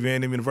college, Prairie View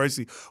A&M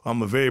University.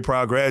 I'm a very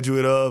proud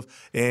graduate of.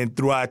 And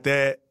throughout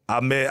that,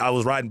 I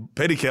was riding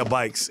pedicab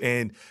bikes,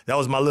 and that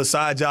was my little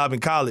side job in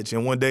college.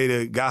 And one day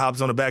the guy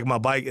hops on the back of my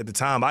bike. At the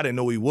time, I didn't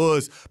know who he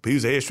was, but he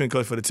was a head strength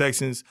coach for the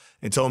Texans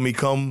and told me,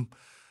 come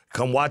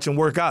watch and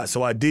work out.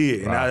 So I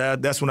did. Wow.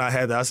 And that's when I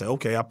said,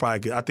 okay,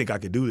 I think I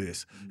could do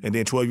this. And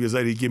then 12 years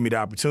later, he gave me the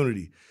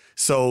opportunity.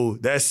 So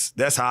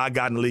that's how I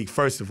got in the league,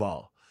 first of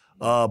all.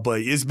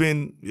 But it's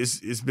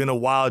been a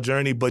wild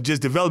journey, but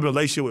just developing a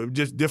relationship with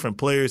just different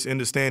players,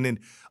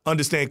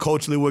 understand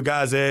culturally where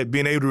guys are at,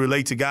 being able to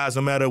relate to guys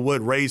no matter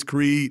what race,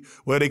 creed,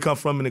 where they come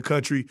from in the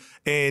country,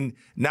 and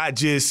not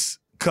just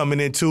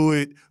coming into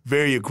it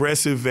very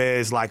aggressive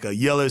as like a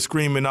yeller,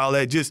 screaming, all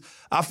that. Just,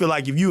 I feel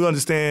like if you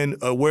understand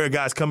where a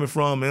guy's coming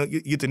from and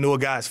get to know a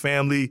guy's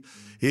family,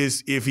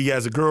 if he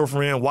has a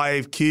girlfriend,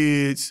 wife,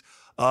 kids,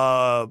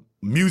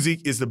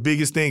 music is the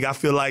biggest thing. I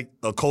feel like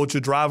a culture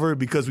driver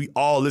because we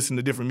all listen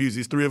to different music.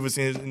 There's three of us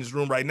in this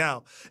room right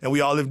now, and we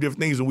all live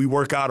different things when we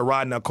work out or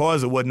ride in our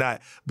cars or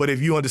whatnot. But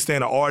if you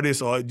understand an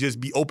artist or just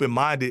be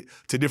open-minded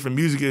to different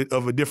music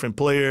of a different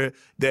player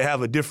that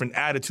have a different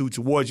attitude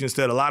towards you,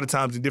 instead a lot of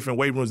times in different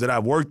weight rooms that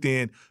I've worked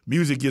in,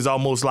 music is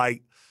almost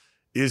like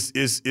is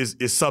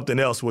something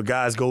else where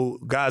guys go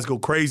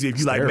crazy if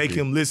you like make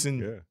him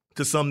listen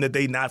to something that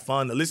they not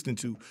fond of listening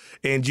to.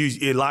 And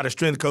a lot of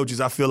strength coaches,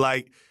 I feel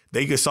like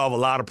they could solve a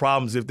lot of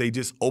problems if they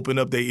just open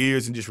up their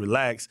ears and just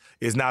relax.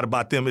 It's not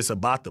about them. It's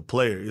about the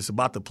player. It's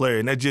about the player.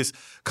 And that just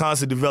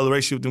constant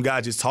development with them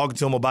guys, just talking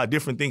to them about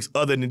different things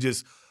other than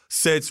just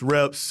sets,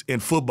 reps,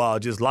 in football,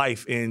 just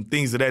life and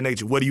things of that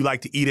nature. What do you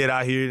like to eat at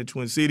out here in the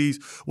Twin Cities?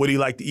 What do you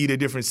like to eat at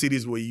different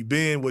cities where you've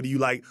been? What do you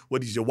like? What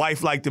does your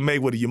wife like to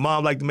make? What does your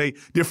mom like to make?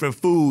 Different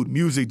food,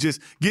 music,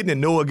 just getting to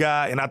know a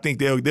guy. And I think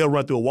they'll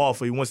run through a wall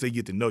for you once they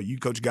get to know you. You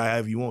coach a guy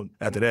however you want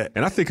after that.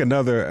 And I think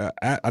another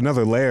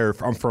layer,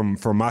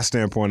 from my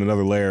standpoint,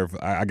 another layer of,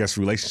 I guess,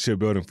 relationship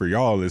building for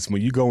y'all is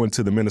when you go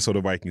into the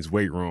Minnesota Vikings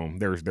weight room,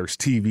 there's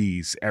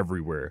TVs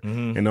everywhere.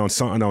 Mm-hmm. And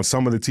on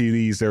some of the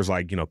TVs, there's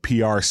like,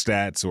 PR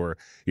stats or,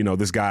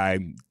 this guy,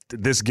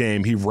 this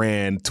game, he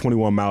ran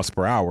 21 miles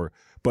per hour.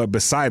 But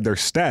beside their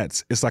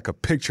stats, it's like a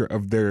picture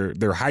of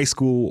their high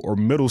school or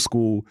middle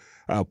school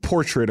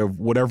portrait of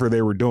whatever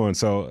they were doing.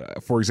 So,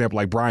 for example,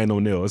 like Brian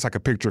O'Neill, it's like a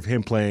picture of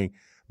him playing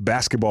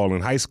basketball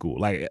in high school.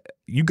 Like,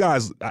 you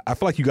guys, I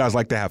feel like you guys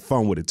like to have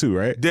fun with it too,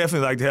 right?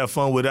 Definitely like to have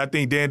fun with it. I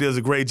think Dan does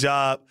a great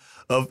job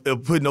of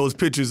putting those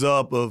pictures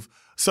up of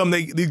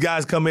something these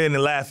guys come in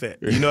and laugh at.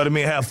 You know what I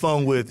mean? Have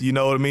fun with, you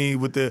know what I mean?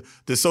 With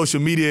the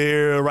social media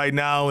era right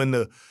now and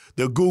the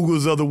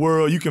Googles of the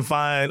world, you can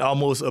find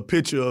almost a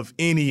picture of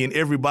any and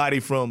everybody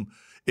from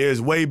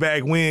is way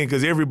back when,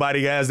 because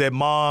everybody has that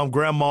mom,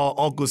 grandma,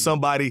 uncle,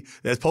 somebody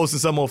that's posting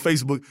something on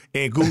Facebook,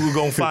 and Google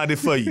gonna find it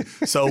for you.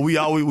 So we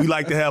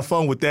like to have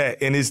fun with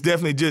that, and it's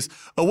definitely just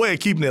a way of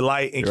keeping it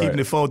light and keeping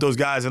it fun with those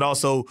guys, and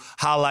also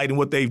highlighting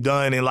what they've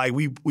done. And like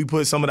we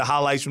put some of the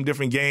highlights from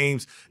different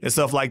games and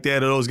stuff like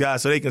that of those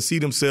guys, so they can see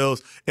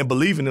themselves and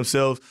believe in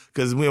themselves.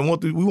 Because we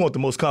want the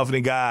most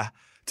confident guy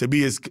to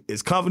be as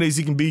confident as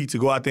he can be to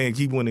go out there and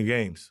keep winning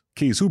games.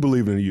 Keys, who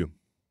believed in you?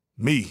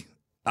 Me.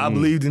 I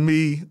believed in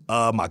me.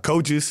 My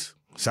coaches,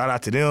 shout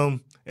out to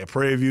them at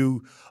Prairie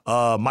View.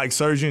 Mike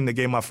Surgeon, they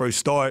gave my first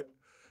start.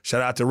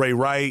 Shout out to Ray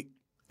Wright.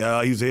 He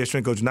was the head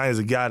strength coach tonight. As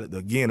a guy,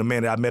 again, a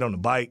man that I met on the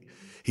bike.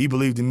 He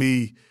believed in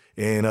me,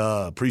 and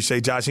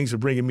appreciate Josh Hinks for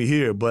bringing me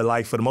here. But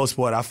like for the most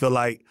part, I feel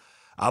like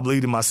I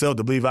believed in myself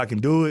to believe I can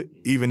do it,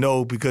 even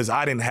though because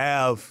I didn't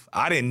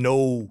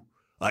know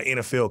an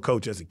NFL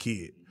coach as a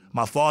kid.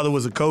 My father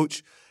was a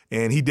coach,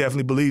 and he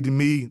definitely believed in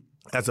me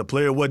as a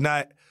player,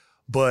 whatnot.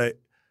 But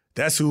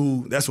that's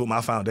what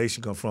my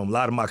foundation comes from. A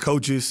lot of my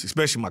coaches,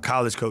 especially my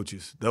college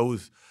coaches,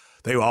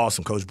 they were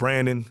awesome. Coach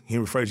Brandon,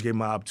 Henry Frazier gave me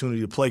my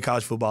opportunity to play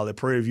college football at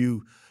Prairie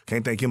View.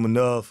 Can't thank him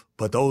enough.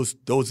 But those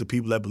are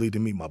people that believed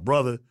in me. My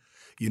brother,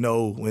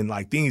 when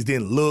like things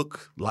didn't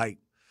look like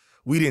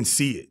we didn't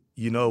see it.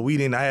 We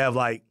didn't have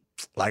like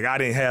I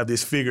didn't have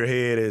this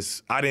figurehead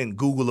I didn't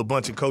Google a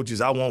bunch of coaches.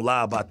 I won't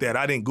lie about that.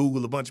 I didn't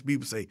Google a bunch of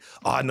people say,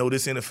 I know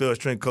this NFL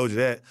strength coach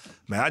that.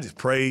 Man, I just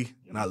pray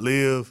and I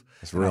live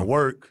and I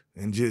work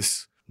and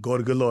just go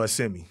to good Lord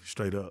send me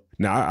straight up.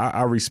 Now,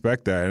 I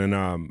respect that.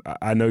 And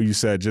I know you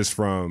said just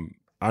from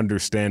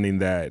understanding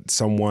that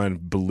someone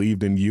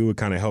believed in you. It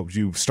kind of helped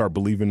you start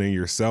believing in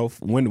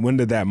yourself. When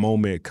did that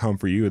moment come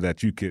for you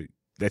that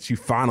you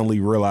finally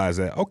realized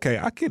that, okay,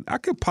 I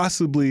could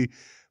possibly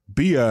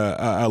be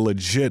a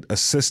legit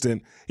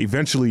assistant,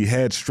 eventually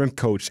head strength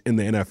coach in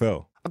the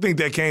NFL? I think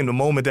that came the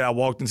moment that I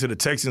walked into the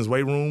Texans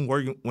weight room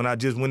when I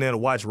just went there to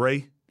watch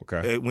Ray.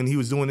 Okay. When he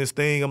was doing this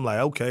thing, I'm like,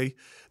 okay.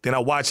 Then I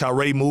watched how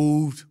Ray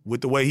moved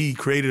with the way he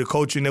created a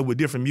culture in there with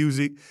different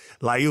music.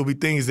 Like, it'll be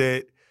things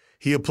that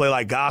he'll play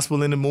like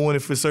gospel in the morning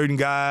for certain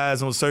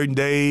guys on certain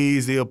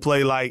days. He'll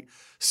play like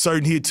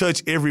he'll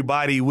touch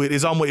everybody with,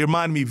 it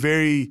reminded me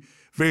very,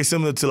 very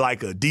similar to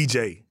like a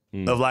DJ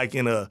of like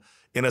in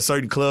a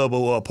certain club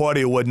or a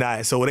party or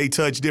whatnot. So they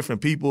touch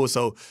different people.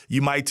 So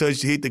you might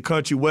hit the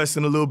country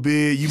western a little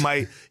bit. You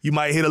might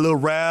hit a little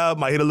rap,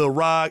 might hit a little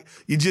rock.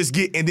 You just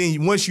get, and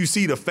then once you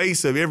see the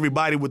face of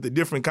everybody with the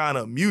different kind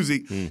of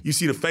music, you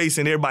see the face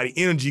and everybody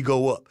energy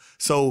go up.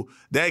 So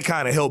that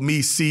kind of helped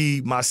me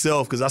see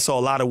myself, because I saw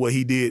a lot of what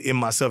he did in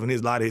myself and a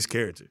lot of his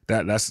character.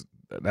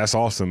 That's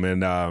awesome.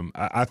 And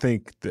I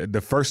think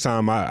the first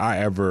time I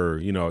ever,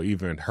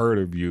 even heard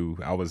of you,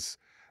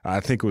 I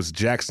think it was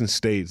Jackson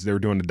State. They were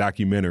doing a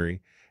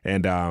documentary,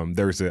 and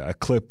there's a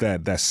clip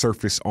that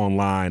surfaced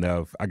online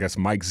of, I guess,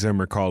 Mike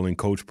Zimmer calling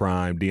Coach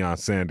Prime Deion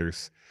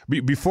Sanders.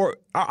 Before,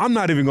 I'm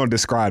not even going to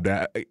describe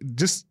that.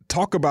 Just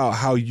talk about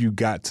how you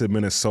got to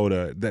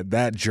Minnesota,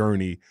 that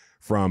journey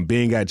from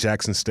being at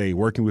Jackson State,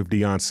 working with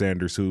Deion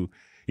Sanders, who,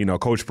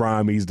 Coach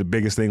Prime, he's the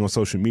biggest thing on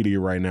social media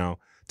right now,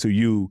 to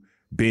you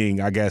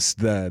being, I guess,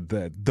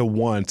 the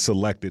one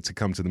selected to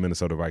come to the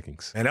Minnesota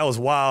Vikings. And that was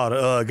wild.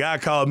 A guy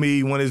called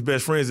me, one of his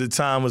best friends at the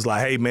time, was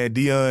like, hey, man,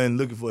 Deion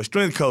looking for a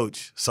strength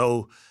coach.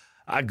 So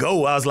I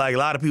was like, a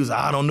lot of people say,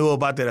 I don't know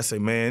about that. I say,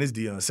 man, it's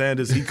Deion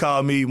Sanders. He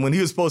called me. When he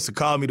was supposed to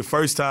call me the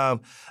first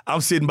time, I'm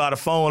sitting by the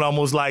phone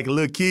almost like a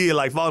little kid,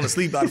 like falling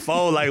asleep by the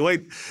phone, like,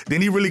 wait.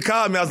 Then he really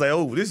called me. I was like,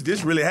 oh,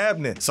 this really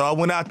happening. So I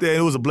went out there,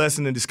 and it was a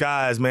blessing in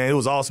disguise, man. It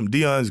was awesome.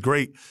 Deion's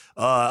great.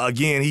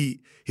 Again,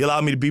 he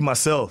allowed me to be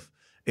myself.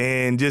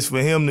 And just for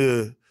him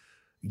to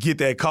get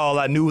that call,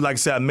 I knew, like I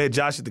said, I met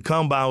Josh at the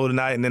Combine the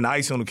night, and then the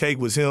icing on the cake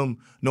was him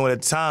knowing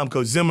at the time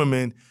Coach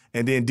Zimmerman,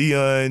 and then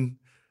Deion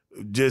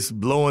just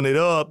blowing it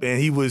up,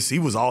 and he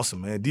was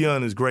awesome, man.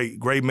 Deion is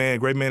great man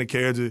of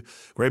character,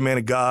 great man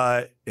of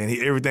God, and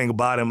everything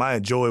about him. I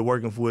enjoyed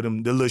working with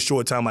him. The little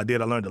short time I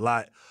did, I learned a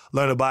lot.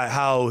 Learned about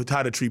how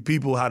to treat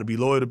people, how to be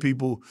loyal to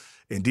people,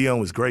 and Deion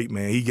was great,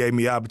 man. He gave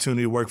me the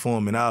opportunity to work for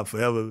him, and I'll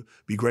forever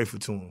be grateful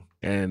to him.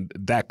 And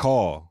that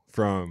call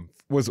from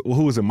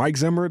who was it? Mike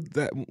Zimmer?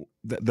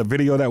 The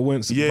video that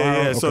went viral?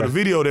 Yeah. Okay. So the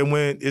video that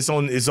went, it's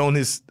on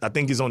his. I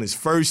think it's on his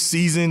first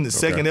season, the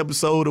second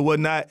episode or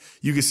whatnot.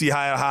 You can see how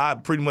I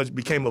pretty much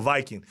became a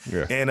Viking.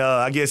 Yeah. And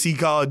I guess he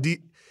called Deion,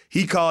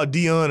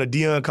 or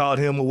Deion called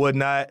him or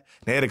whatnot.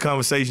 They had a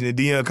conversation, and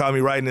Deion called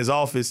me right in his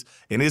office.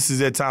 And this is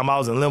that time I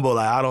was in limbo,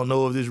 like, I don't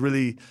know if this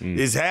really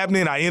is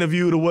happening. I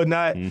interviewed or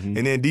whatnot. And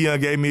then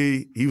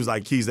Deion he was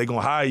like, Keys, they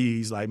going to hire you.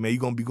 He's like, man, you're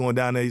going to be going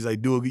down there. He's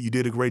like, you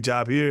did a great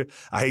job here.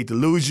 I hate to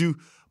lose you,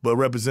 but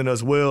represent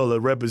us well,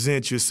 or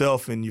represent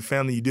yourself and your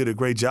family. You did a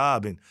great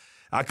job. And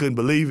I couldn't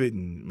believe it.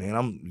 And, man,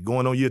 I'm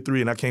going on year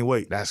 3, and I can't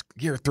wait. That's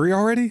year 3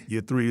 already?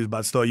 Year 3 is about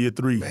to start year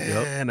 3.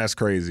 Man, That's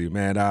crazy,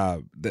 man.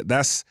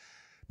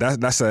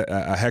 That's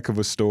a heck of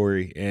a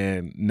story.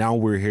 And now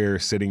we're here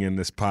sitting in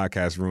this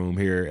podcast room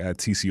here at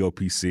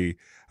TCOPC.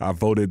 I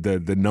voted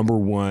the number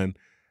one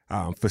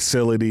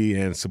facility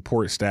and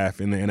support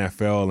staff in the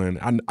NFL.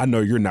 And I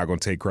know you're not going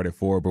to take credit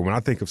for it, but when I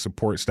think of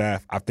support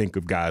staff, I think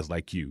of guys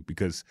like you,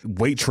 because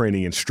weight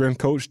training and strength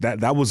coach,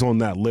 that was on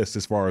that list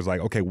as far as like,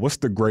 okay, what's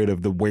the grade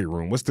of the weight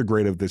room? What's the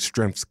grade of the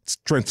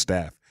strength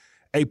staff?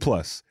 A+.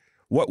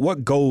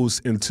 What goes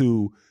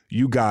into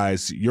you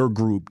guys, your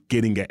group,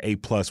 getting an A+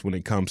 when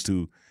it comes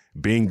to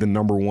being the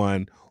number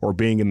one or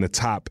being in the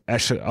top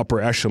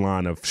upper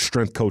echelon of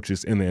strength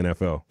coaches in the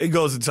NFL? It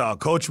goes into our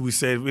culture, we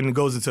said, and it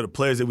goes into the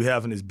players that we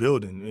have in this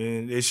building.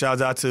 And it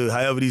shouts out to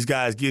however these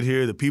guys get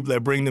here, the people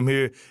that bring them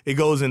here. It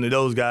goes into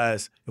those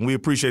guys, and we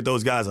appreciate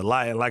those guys a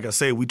lot. And like I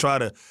say, we try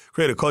to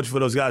create a culture for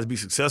those guys to be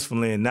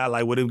successful in, not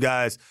like what them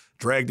guys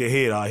drag their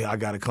head, I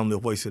got to come to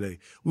the place today.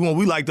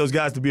 We like those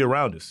guys to be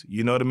around us.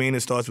 You know what I mean? It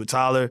starts with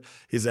Tyler,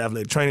 his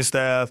athletic training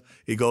staff.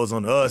 It goes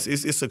on to us.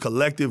 It's a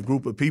collective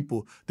group of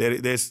people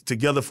that's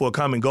together for a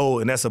common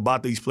goal, and that's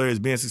about these players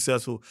being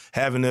successful,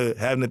 having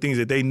the things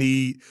that they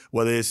need,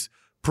 whether it's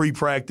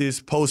pre-practice,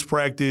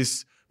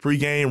 post-practice,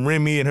 pre-game,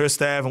 Remy and her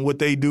staff and what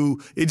they do.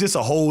 It's just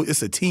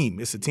it's a team.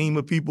 It's a team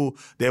of people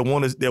that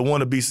want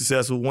to be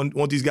successful,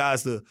 want these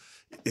guys to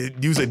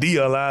use a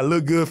Deion line,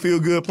 look good, feel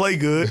good, play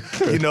good.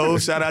 You know,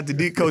 shout out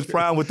to Coach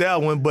Prime with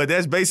that one. But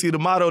that's basically the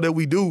motto that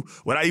we do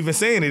without even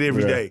saying it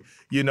every day.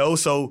 You know,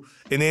 so,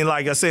 and then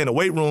like I said, in the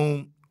weight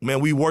room, man,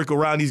 we work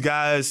around these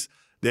guys,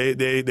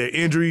 their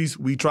injuries.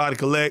 We try to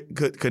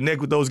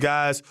connect with those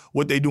guys,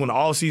 what they do in the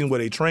offseason, where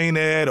they train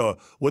at, or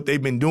what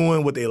they've been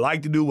doing, what they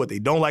like to do, what they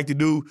don't like to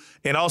do.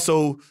 And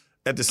also,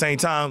 at the same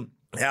time,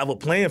 have a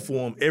plan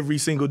for them every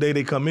single day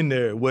they come in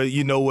there. Where,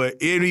 we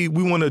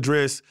want to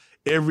address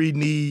every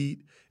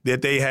need,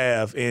 that they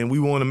have, and we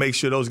want to make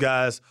sure those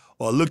guys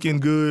are looking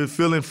good,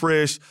 feeling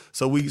fresh,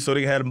 so they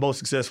can have the most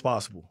success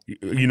possible.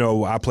 You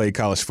know, I played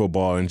college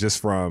football, and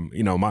just from,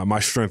 you know, my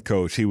strength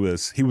coach, he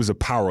was a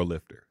power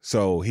lifter.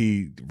 So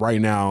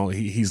right now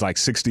he's like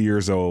 60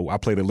 years old. I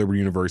played at Liberty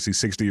University,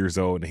 60 years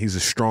old, and he's the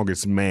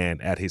strongest man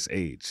at his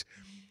age.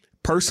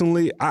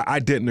 Personally, I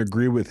didn't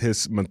agree with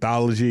his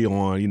methodology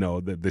on, you know,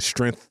 the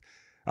strength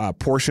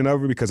portion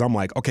of it, because I'm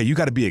like, okay, you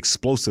got to be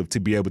explosive to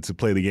be able to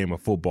play the game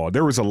of football.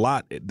 There was a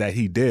lot that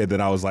he did that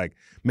I was like,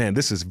 man,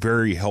 this is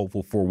very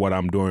helpful for what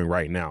I'm doing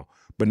right now.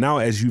 But now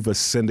as you've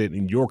ascended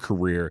in your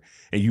career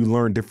and you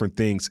learn different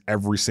things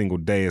every single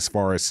day, as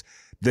far as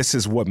this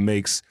is what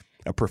makes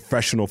a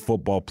professional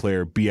football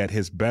player be at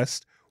his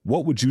best,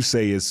 what would you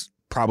say is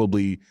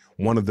probably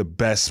one of the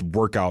best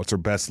workouts or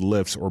best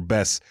lifts or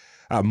best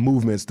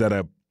movements that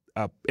a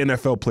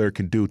NFL player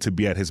can do to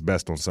be at his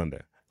best on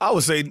Sunday? I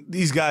would say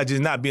these guys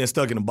just not being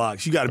stuck in a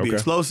box. You got to be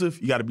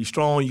explosive. You got to be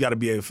strong. You got to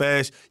be able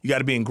fast. You got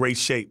to be in great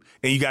shape,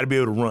 and you got to be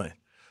able to run.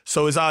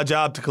 So it's our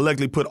job to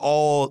collectively put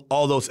all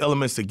those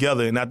elements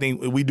together, and I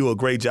think we do a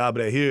great job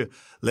of that here,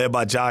 led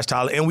by Josh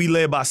Tyler, and we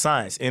led by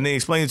science. And then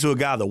explaining to a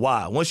guy the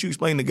why. Once you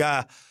explain to the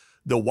guy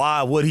the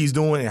why, what he's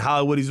doing, and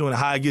how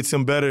it gets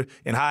him better,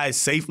 and how it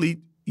safely.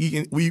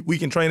 We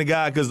can train a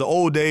guy, because the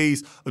old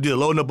days of just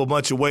loading up a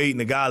bunch of weight and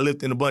the guy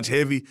lifting a bunch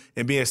heavy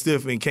and being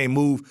stiff and can't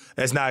move.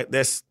 That's not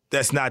this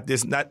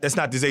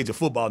age of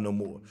football no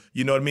more.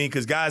 You know what I mean?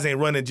 Because guys ain't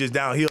running just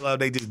downhill.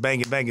 They just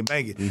banging.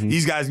 Mm-hmm.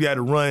 These guys got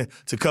to run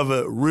to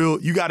cover real.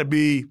 You got to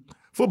be.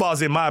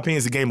 Football's, in my opinion,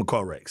 is a game of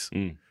car wrecks.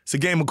 It's a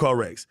game of car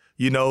wrecks.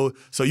 You know,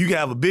 so you can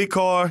have a big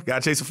car,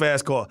 got to chase a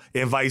fast car,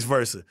 and vice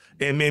versa,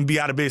 and then be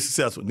out of being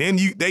successful. Then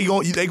they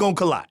gonna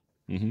collide.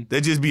 Mm-hmm.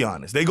 They just be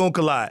honest. They gonna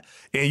collide,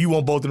 and you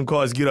want both of them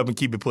cars to get up and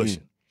keep it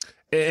pushing.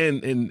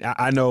 And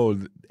I know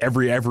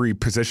every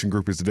position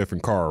group is a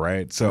different car,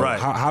 right? So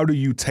how do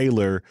you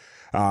tailor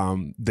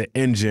the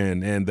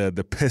engine and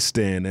the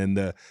piston and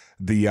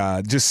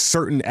the just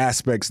certain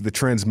aspects of the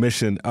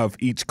transmission of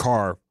each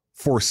car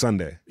for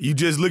Sunday? You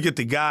just look at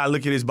the guy,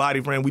 look at his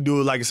body frame. We do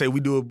it, like I say,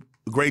 we do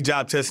a great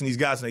job testing these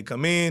guys when they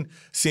come in,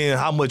 seeing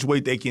how much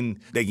weight they can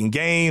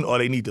gain or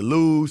they need to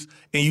lose,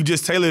 and you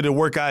just tailor the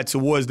workout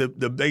towards the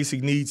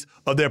basic needs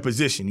of their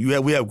position.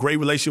 We have great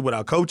relationship with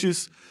our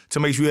coaches to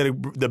make sure we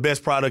have the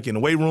best product in the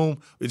weight room,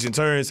 which in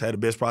turn had the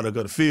best product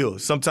of the field.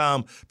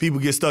 Sometimes people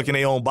get stuck in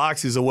their own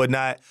boxes or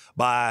whatnot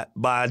by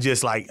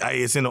just like,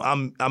 hey,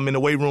 I'm in the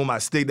weight room, I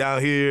stick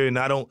down here and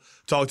I don't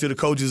talk to the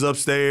coaches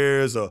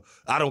upstairs, or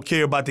I don't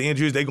care about the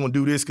injuries. They're going to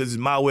do this because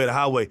it's my way or the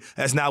highway.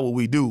 That's not what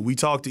we do. We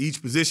talk to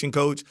each position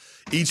coach,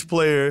 each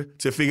player,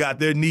 to figure out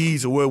their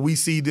needs or where we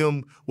see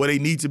them, where they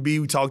need to be.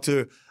 We talk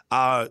to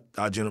our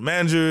general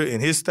manager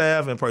and his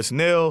staff and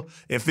personnel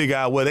and figure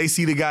out where they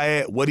see the guy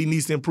at, what he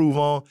needs to improve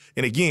on.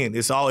 And again,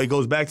 it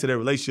goes back to their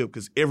relationship,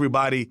 because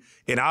everybody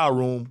in our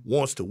room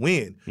wants to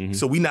win. Mm-hmm.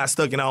 So we're not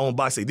stuck in our own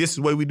box. Say, this is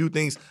the way we do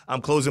things.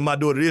 I'm closing my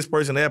door to this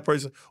person, that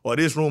person, or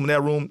this room and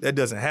that room. That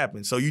doesn't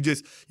happen. So you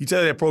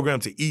tell that program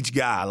to each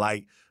guy,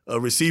 like a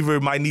receiver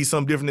might need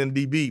something different than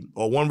DB,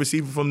 or one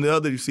receiver from the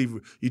other receiver.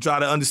 You try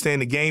to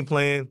understand the game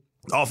plan,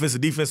 offensive,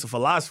 defensive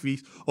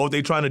philosophies, or what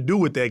they're trying to do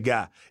with that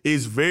guy.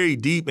 Is very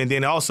deep, and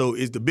then also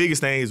is the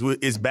biggest thing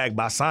is backed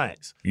by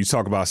science. You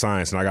talk about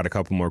science, and I got a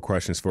couple more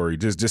questions for you.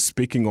 Just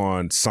speaking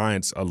on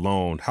science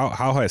alone,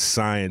 how has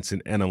science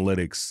and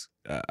analytics,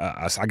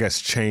 I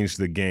guess, changed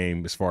the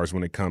game as far as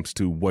when it comes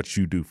to what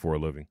you do for a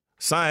living?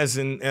 Science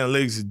and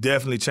analytics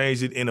definitely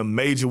changed it in a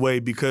major way,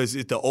 because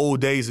it's the old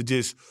days of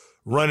just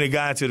running a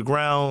guy to the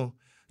ground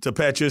to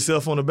pat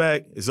yourself on the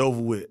back. It's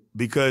over with,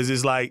 because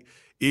it's like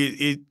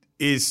we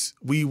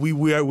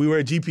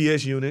wear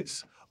GPS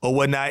units or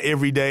whatnot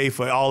every day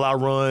for all our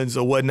runs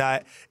or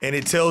whatnot, and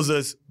it tells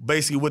us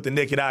basically what the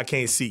naked eye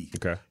can't see.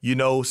 Okay. You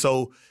know,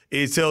 so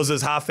it tells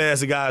us how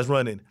fast the guy's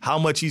running, how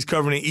much he's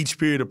covering in each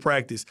period of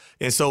practice.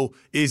 And so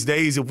it's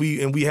days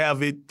we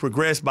have it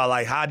progressed by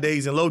like high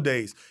days and low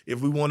days. If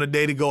we want a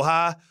day to go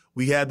high,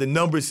 we have the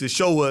numbers to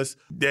show us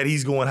that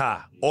he's going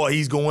high or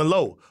he's going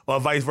low, or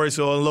vice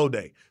versa on a low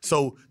day.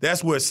 So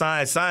that's where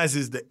science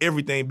is the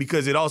everything,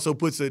 because it also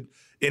puts it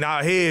in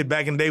our head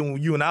back in the day when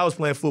you and I was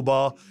playing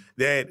football,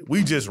 that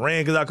we just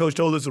ran because our coach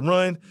told us to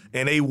run,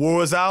 and they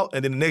wore us out,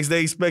 and then the next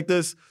day expect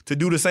us to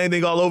do the same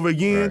thing all over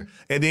again, right.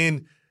 And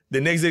then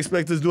the next day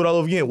expect us to do it all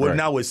over again. Well, right.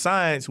 Now with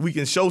science, we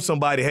can show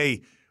somebody,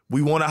 hey,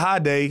 we want a high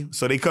day,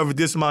 so they covered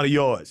this amount of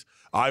yards.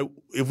 All right,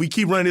 if we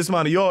keep running this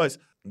amount of yards,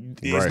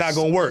 it's not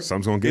going to work.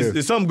 Something's going to give.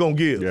 It's something going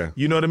to give. Yeah.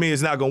 You know what I mean?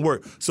 It's not going to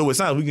work. So with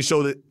science, we can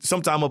show that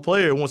sometime a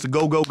player wants to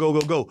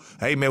go.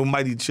 Hey, man, we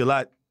might need to chill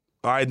out.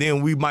 All right,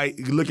 then we might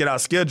look at our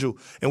schedule,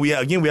 and we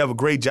have a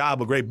great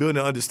job, a great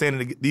building,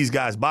 understanding these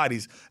guys'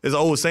 bodies. There's an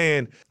old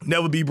saying,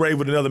 never be brave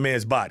with another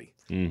man's body.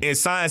 And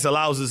science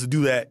allows us to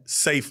do that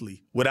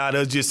safely without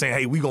us just saying,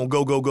 hey, we going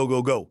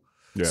to go.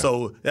 Yeah.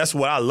 So that's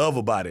what I love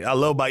about it. I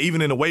love about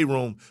even in the weight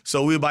room.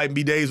 So we might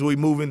be days where we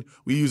moving.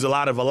 We use a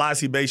lot of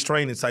velocity-based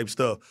training type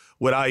stuff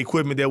with our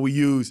equipment that we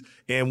use.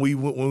 And when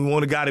we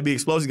want a guy to be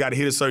explosive, got to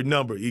hit a certain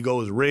number. He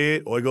goes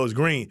red or he goes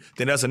green.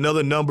 Then that's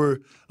another number,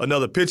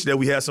 another picture that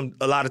we have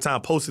a lot of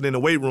time posted in the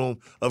weight room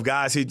of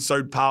guys hitting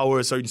certain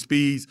power, certain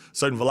speeds,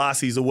 certain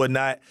velocities or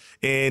whatnot.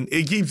 And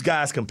it keeps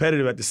guys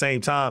competitive at the same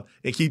time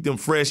and keep them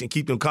fresh and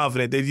keep them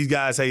confident that these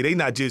guys, hey, they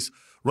not just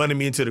running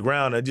me into the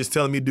ground or just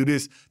telling me to do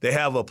this. They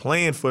have a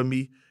plan for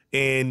me,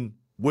 and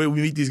where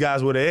we meet these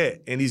guys where they're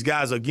at. And these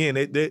guys, again,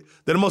 they're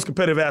the most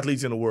competitive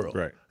athletes in the world.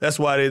 Right. That's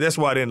why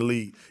they're in the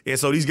league. And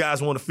so these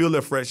guys want to feel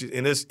their freshest,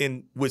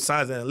 and with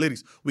science and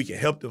analytics, we can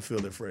help them feel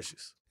their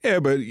freshest. Yeah,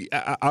 but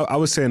I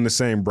was saying the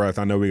same breath.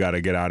 I know we got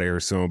to get out of here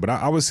soon, but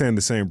I was saying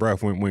the same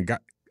breath when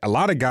a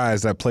lot of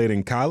guys that played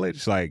in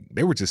college, like,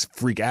 they were just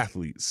freak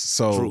athletes.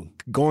 So True.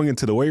 Going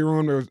into the weight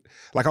room,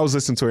 I was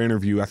listening to an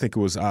interview. I think it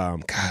was,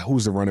 who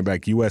was the running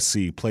back?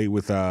 USC, played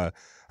with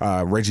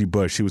Reggie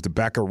Bush. He was the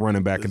backup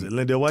running back. Is it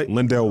Lindell White?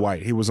 Lindell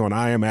White. He was on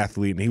I Am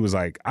Athlete, and he was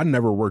like, I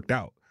never worked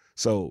out.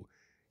 So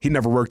he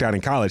never worked out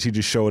in college. He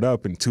just showed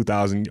up in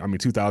 2,000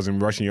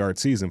 rushing yard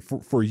season.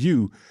 For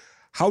you,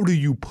 how do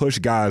you push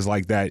guys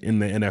like that in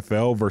the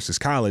NFL versus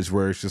college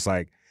where it's just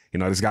like,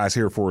 this guy's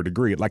here for a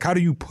degree? Like, how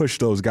do you push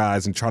those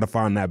guys and try to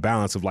find that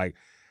balance of like,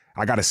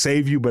 I got to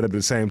save you, but at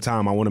the same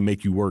time, I want to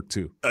make you work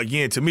too?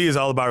 Again, to me, it's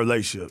all about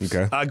relationships.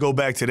 Okay. I go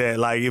back to that.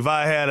 Like, if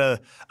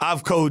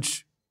I've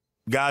coached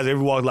guys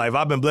every walk of life.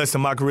 I've been blessed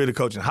in my career to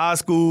coach in high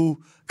school,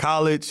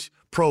 college,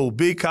 pro,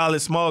 big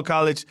college, small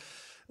college,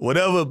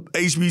 whatever,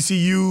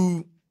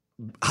 HBCU,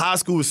 high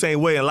school the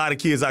same way. And a lot of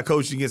kids I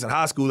coached against in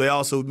high school, they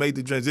also made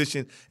the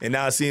transition, and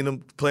now seeing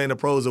them playing the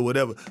pros or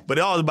whatever. But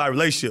it's all about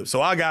relationships.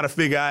 So I got to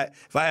figure out,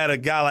 if I had a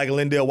guy like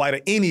Lindell White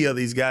or any of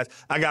these guys,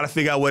 I got to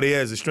figure out what he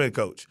is as a strength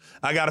coach.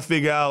 I got to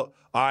figure out,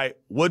 all right,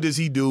 what does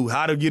he do?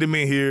 How to get him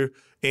in here?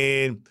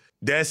 And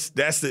that's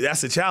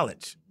the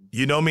challenge.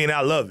 You know what I mean?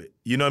 I love it.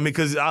 You know what I mean?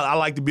 Because I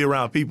like to be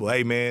around people.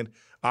 Hey, man,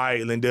 all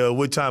right, Lindell,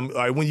 what time? All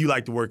right, when you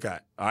like to work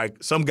out? All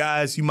right, some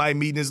guys you might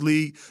meet in this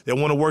league that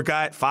want to work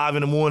out 5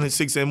 in the morning,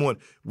 6 in the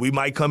morning. We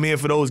might come in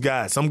for those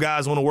guys. Some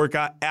guys want to work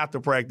out after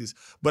practice.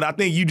 But I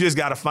think you just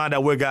got to find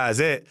out where guys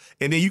at,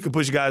 and then you can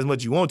push a guy as much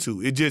as you want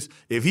to. It just,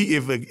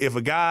 if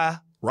a guy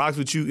rocks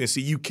with you and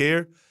see you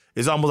care,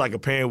 it's almost like a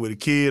parent with a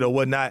kid or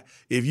whatnot.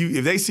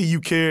 If they see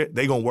you care,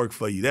 they gonna work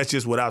for you. That's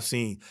just what I've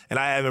seen, and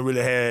I haven't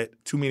really had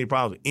too many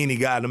problems with any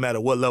guy, no matter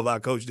what level I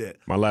coached at.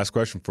 My last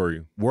question for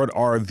you: what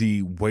are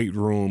the weight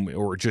room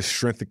or just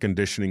strength and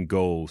conditioning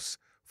goals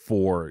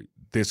for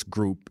this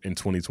group in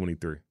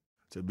 2023?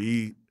 To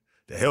be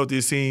the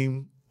healthiest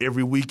team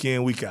every week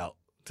in, week out.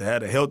 To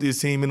have the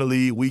healthiest team in the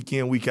league week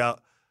in, week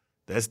out.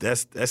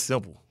 That's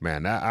simple.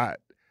 Man,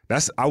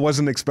 I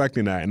wasn't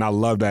expecting that, and I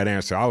love that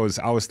answer. I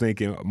was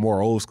thinking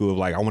more old school of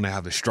like, I want to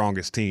have the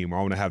strongest team, or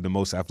I want to have the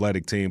most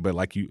athletic team. But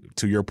like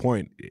to your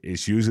point,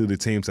 it's usually the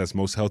teams that's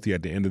most healthy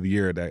at the end of the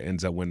year that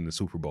ends up winning the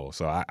Super Bowl.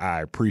 So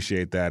I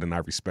appreciate that, and I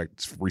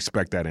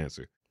respect that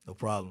answer. No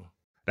problem.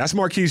 That's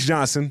Marquise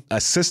Johnson,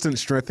 assistant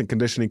strength and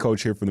conditioning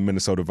coach here for the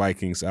Minnesota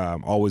Vikings.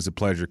 Always a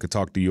pleasure. Could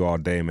talk to you all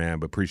day, man,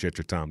 but appreciate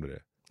your time today.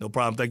 No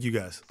problem. Thank you,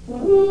 guys.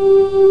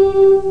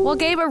 Well,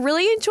 Gabe, I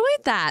really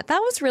enjoyed that. That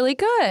was really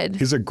good.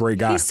 He's a great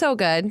guy. He's so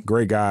good.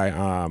 Great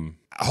guy.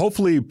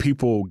 Hopefully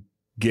people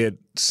get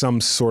some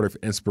sort of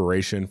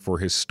inspiration for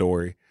his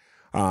story,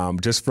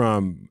 just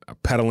from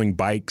pedaling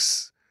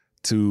bikes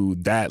to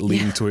that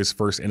leading to his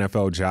first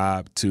NFL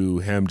job, to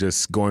him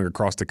just going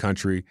across the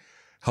country,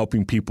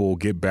 helping people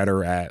get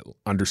better at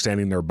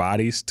understanding their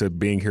bodies, to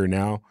being here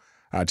now.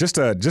 Just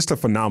a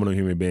phenomenal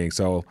human being.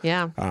 So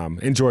yeah, I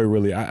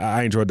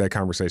enjoyed that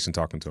conversation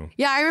talking to him.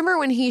 Yeah, I remember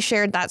when he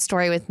shared that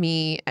story with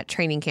me at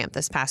training camp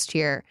this past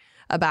year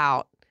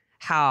about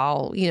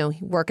how,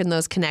 working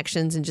those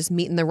connections and just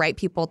meeting the right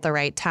people at the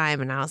right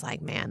time. And I was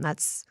like, man,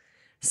 that's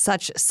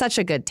such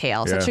a good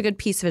tale, such a good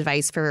piece of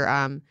advice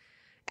for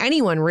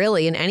anyone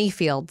really in any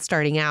field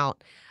starting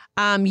out.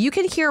 You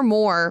can hear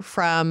more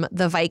from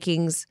the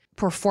Vikings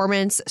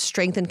performance,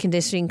 strength, and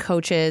conditioning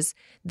coaches.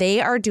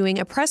 They are doing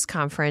a press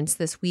conference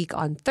this week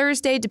on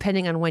Thursday.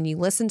 Depending on when you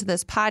listen to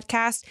this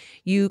podcast,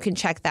 you can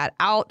check that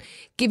out,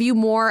 give you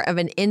more of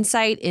an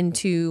insight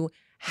into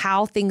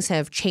how things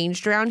have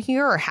changed around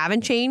here or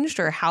haven't changed,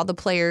 or how the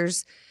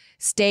players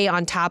stay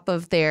on top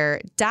of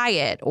their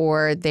diet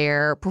or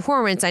their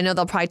performance. I know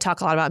they'll probably talk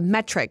a lot about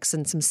metrics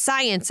and some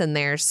science in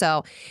there.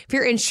 So if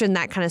you're interested in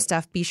that kind of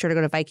stuff, be sure to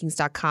go to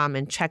Vikings.com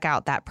and check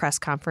out that press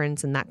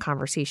conference and that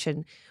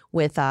conversation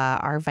with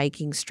our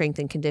Viking strength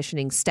and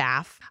conditioning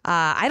staff.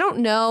 I don't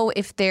know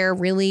if there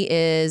really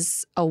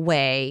is a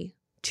way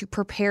to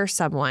prepare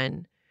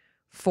someone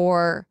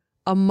for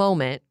a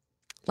moment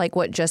like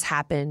what just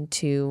happened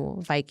to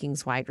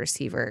Vikings wide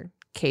receiver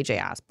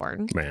KJ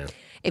Osborne. Man.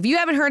 If you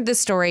haven't heard this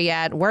story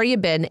yet, where you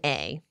been,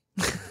 A?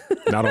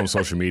 Not on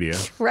social media.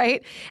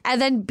 Right?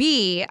 And then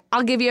B,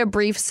 I'll give you a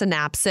brief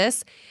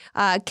synopsis.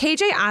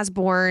 KJ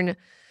Osborne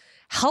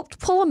helped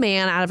pull a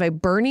man out of a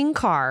burning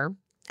car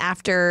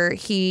after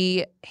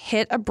he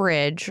hit a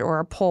bridge or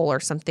a pole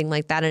or something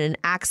like that in an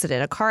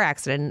accident, a car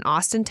accident in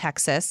Austin,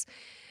 Texas.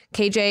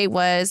 KJ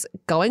was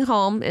going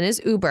home in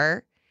his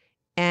Uber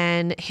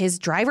and his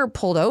driver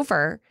pulled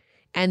over,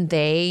 and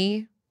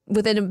they,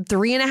 within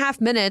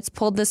 3.5 minutes,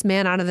 pulled this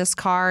man out of this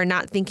car,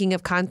 not thinking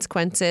of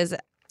consequences,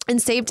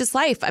 and saved his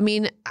life. I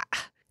mean,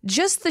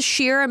 just the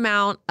sheer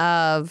amount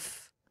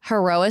of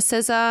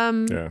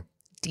heroicism,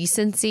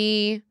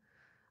 decency.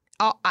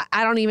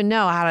 I don't even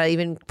know how to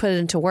even put it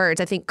into words.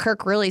 I think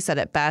Kirk really said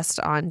it best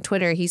on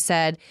Twitter. He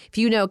said, if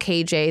you know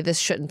KJ, this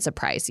shouldn't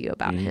surprise you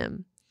about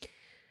him.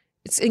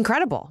 It's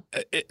incredible.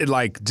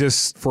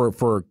 Just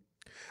for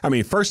I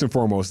mean, first and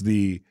foremost,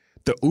 the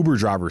Uber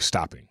driver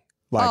stopping.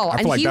 I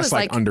feel like that's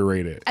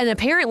underrated. And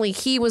apparently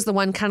he was the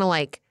one kind of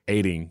like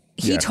aiding.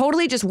 He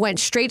totally just went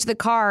straight to the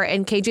car,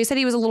 and KJ said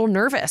he was a little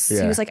nervous.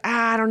 He was like,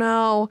 I don't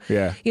know.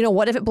 Yeah. You know,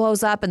 what if it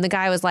blows up? And the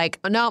guy was like,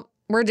 oh, no,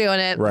 we're doing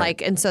it.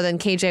 Right. And so then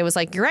KJ was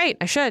like, you're right,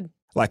 I should.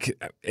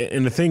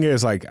 And the thing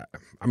is, I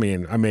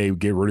mean, I may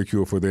get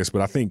ridiculed for this,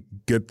 but I think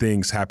good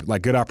things happen,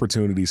 good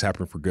opportunities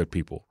happen for good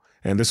people.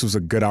 And this was a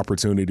good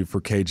opportunity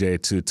for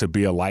KJ to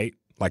be a light,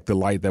 like the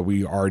light that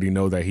we already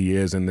know that he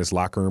is in this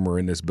locker room or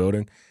in this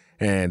building,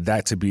 and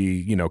that to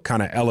be,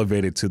 kind of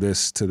elevated to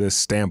this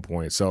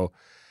standpoint. So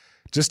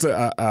just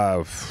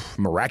a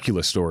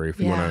miraculous story, if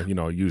you want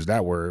to, use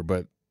that word.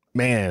 But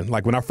man,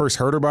 when I first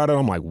heard about it,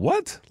 I'm like,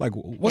 what?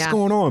 What's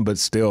going on? But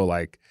still,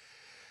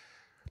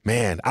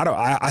 man,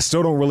 I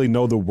still don't really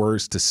know the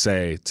words to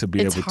say to be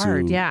able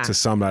to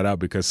sum that up,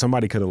 because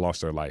somebody could have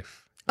lost their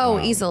life. Oh,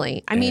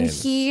 easily. I mean,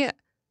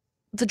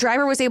 the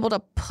driver was able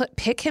to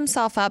pick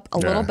himself up a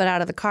little bit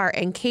out of the car,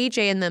 and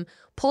KJ and them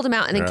pulled him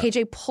out, and then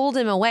KJ pulled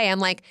him away. I'm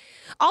like,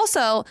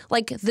 also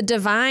the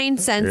divine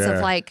sense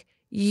of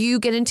you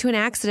get into an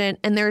accident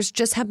and there's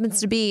just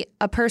happens to be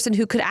a person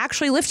who could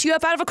actually lift you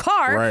up out of a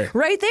car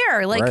right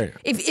there.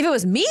 If it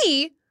was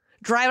me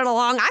driving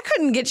along, I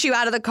couldn't get you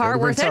out of the car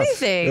worth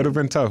anything. It would have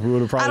been tough. We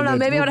would have probably, I don't know,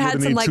 maybe I would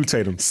have had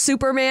some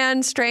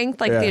Superman strength,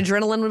 the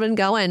adrenaline would have been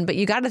going. But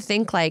you got to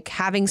think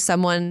having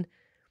someone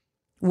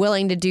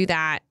willing to do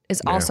that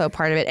is also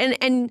part of it.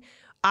 And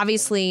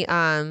obviously,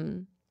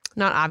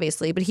 not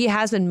obviously, but he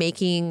has been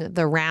making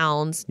the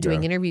rounds,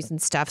 doing interviews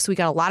and stuff. So we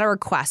got a lot of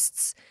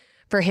requests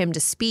for him to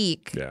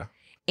speak. Yeah.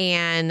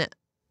 And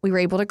we were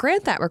able to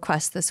grant that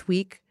request this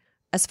week.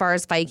 As far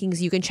as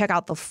Vikings, you can check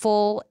out the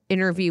full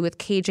interview with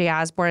KJ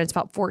Osborne. It's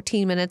about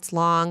 14 minutes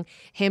long,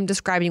 him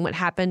describing what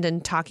happened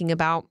and talking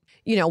about,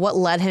 what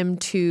led him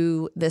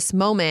to this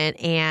moment.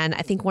 And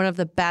I think one of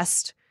the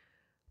best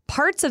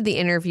parts of the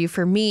interview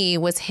for me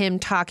was him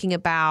talking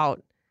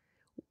about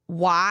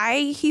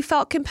why he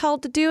felt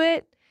compelled to do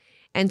it.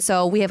 And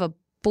so we have a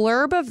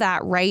blurb of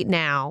that right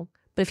now.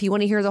 But if you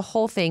want to hear the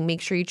whole thing,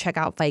 make sure you check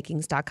out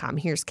Vikings.com.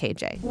 Here's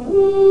KJ.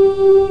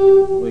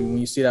 When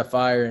you see that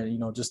fire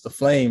and, just the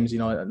flames,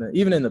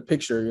 even in the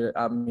picture,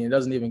 I mean, it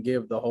doesn't even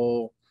give the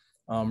whole,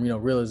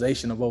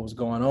 realization of what was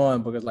going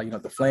on, because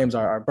the flames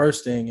are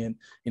bursting and,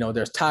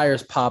 there's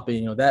tires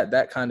popping,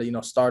 that kind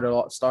of,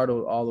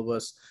 startled all of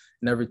us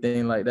and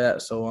everything like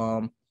that.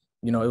 So,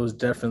 it was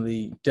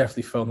definitely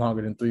felt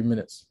longer than 3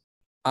 minutes.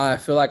 I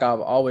feel like I've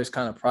always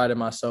kind of prided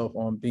myself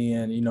on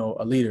being,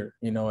 a leader,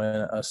 and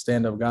a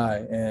stand-up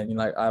guy. And,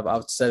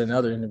 I've said in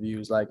other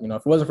interviews, if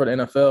it wasn't for the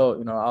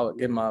NFL, I would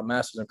get my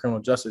master's in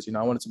criminal justice.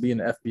 I wanted to be in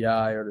the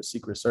FBI or the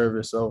Secret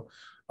Service. So,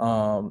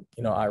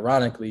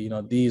 ironically,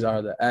 these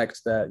are the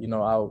acts that,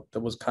 I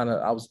was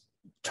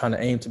trying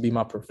to aim to be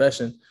my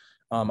profession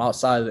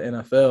outside of the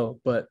NFL.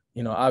 But,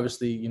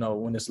 obviously,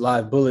 when it's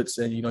live bullets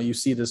and, you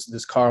see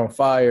this car on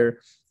fire,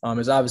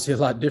 it's obviously a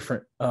lot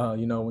different,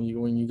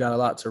 when you got a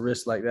lot to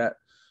risk like that.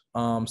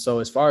 So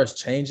as far as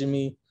changing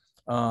me,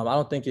 I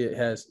don't think it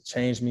has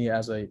changed me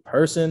as a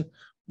person,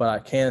 but I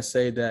can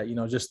say that,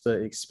 just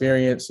the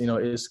experience,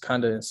 it's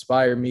kind of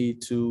inspired me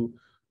to,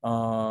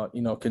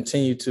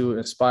 continue to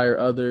inspire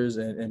others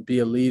and be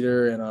a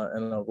leader and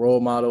a role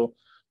model.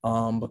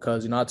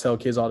 Because, I tell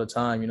kids all the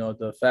time,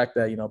 the fact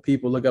that,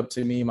 people look up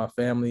to me, my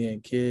family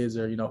and kids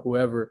or,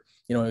 whoever,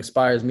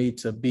 inspires me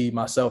to be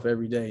myself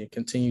every day and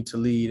continue to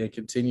lead and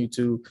continue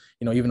to,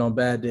 even on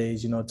bad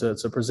days,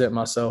 to present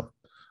myself,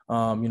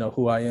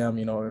 who I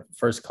am,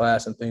 first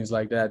class and things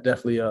like that.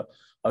 Definitely a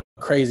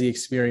crazy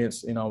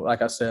experience,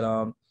 like I said,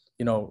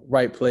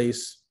 right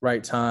place,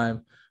 right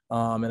time.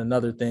 And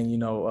another thing,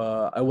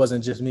 it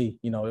wasn't just me,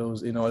 it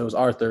was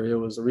Arthur, it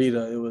was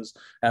Rita, it was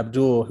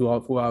Abdul,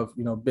 who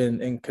I've, been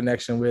in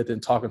connection with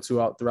and talking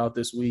to throughout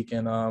this week,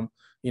 and,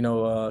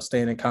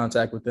 staying in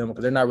contact with them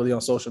because they're not really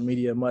on social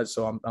media much.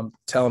 So I'm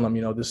telling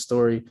them, this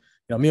story,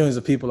 millions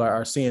of people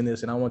are seeing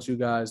this, and I want you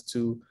guys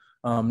to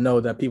know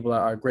that people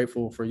are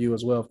grateful for you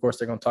as well. Of course,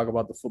 they're going to talk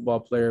about the football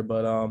player,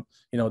 but,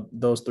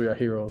 those three are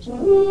heroes.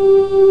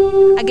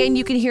 Again,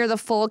 you can hear the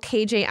full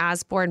KJ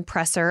Osborne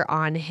presser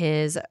on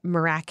his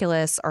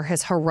miraculous or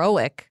his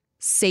heroic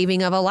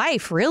saving of a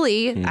life,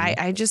 really.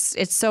 Mm-hmm.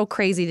 It's so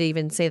crazy to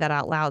even say that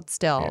out loud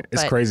still. Yeah,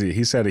 it's crazy.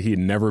 He said that he had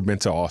never been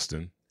to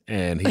Austin.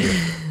 and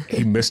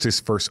he missed his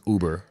first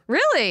Uber.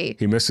 Really?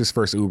 He missed his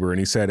first Uber, and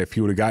he said if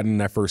he would have gotten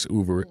that first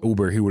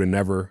Uber, he would have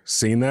never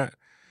seen that.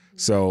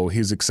 So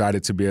he's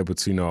excited to be able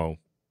to,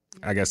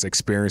 I guess,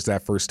 experience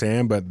that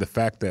firsthand. But the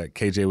fact that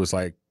KJ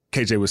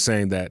was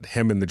saying that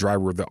him and the driver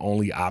were the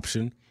only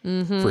option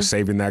for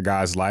saving that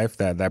guy's life,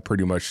 that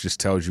pretty much just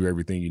tells you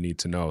everything you need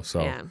to know.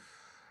 So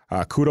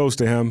kudos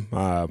to him.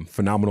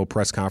 Phenomenal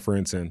press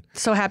conference. And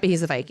so happy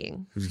he's a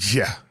Viking.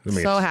 Yeah. I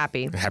mean, so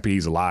happy. Happy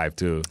he's alive,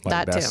 too.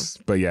 Like, that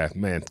too. But yeah,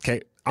 man.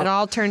 It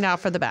all turned out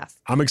for the best.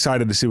 I'm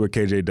excited to see what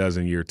KJ does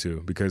in year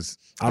 2 because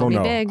I don't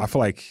know. Big. I feel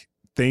like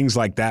things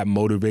like that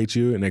motivate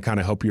you and they kind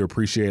of help you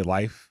appreciate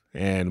life.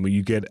 And when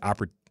you get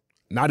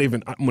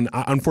when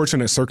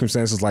unfortunate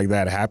circumstances like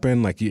that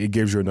happen, like it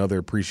gives you another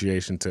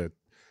appreciation to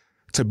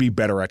be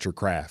better at your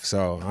craft.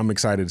 So I'm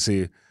excited to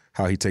see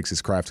how he takes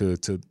his craft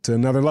to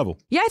another level.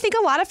 Yeah, I think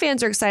a lot of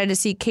fans are excited to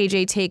see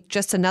KJ take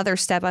just another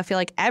step. I feel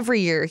like every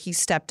year he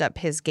stepped up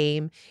his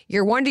game.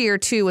 Year 1 to year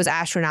 2 was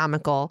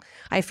astronomical.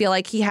 I feel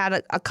like he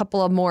had a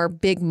couple of more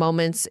big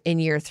moments in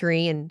year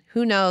 3, and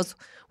who knows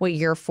what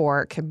year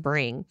 4 can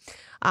bring.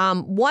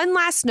 One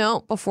last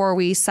note before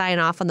we sign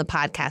off on the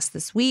podcast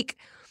this week.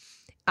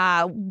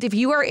 If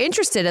you are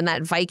interested in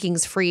that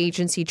Vikings free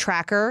agency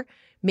tracker,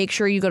 make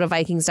sure you go to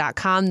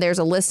Vikings.com. There's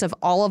a list of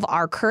all of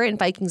our current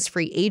Vikings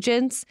free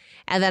agents.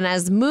 And then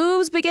as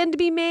moves begin to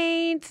be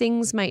made,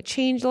 things might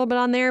change a little bit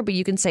on there, but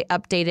you can stay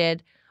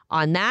updated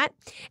on that.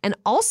 And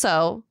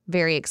also,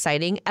 very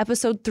exciting,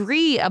 episode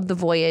 3 of The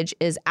Voyage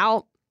is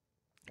out.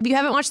 If you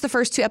haven't watched the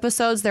first 2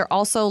 episodes, they're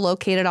also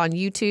located on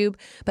YouTube.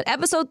 But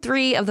episode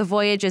 3 of The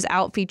Voyage is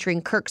out, featuring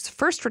Kirk's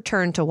first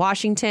return to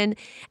Washington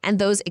and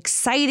those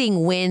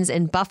exciting wins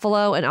in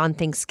Buffalo and on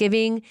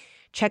Thanksgiving.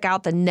 Check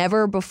out the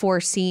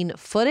never-before-seen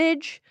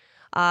footage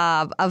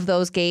of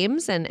those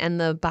games and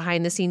the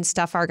behind-the-scenes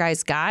stuff our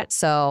guys got.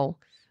 So,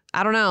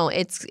 I don't know.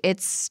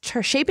 It's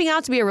shaping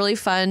out to be a really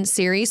fun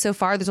series so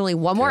far. There's only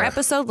one more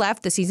episode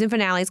left. The season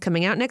finale is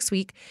coming out next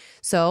week.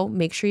 So,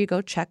 make sure you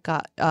go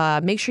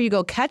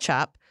catch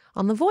up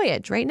on The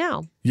Voyage right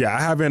now. Yeah,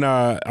 I haven't.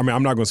 I'm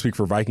not going to speak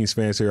for Vikings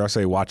fans here. I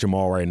say watch them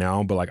all right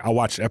now. But I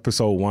watched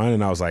episode 1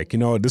 and I was like,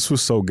 this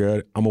was so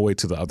good. I'm gonna wait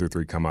till the other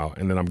 3 come out,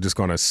 and then I'm just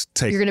gonna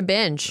take. You're gonna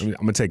binge. I'm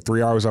gonna take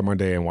 3 hours out of my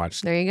day and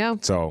watch. There you go.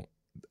 So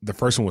the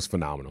first one was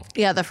phenomenal.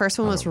 Yeah, the first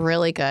one was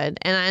really good,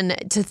 and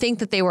to think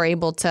that they were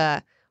able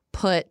to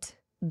put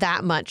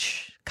that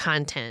much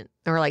content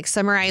or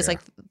summarize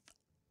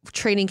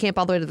training camp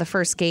all the way to the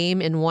first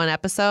game in one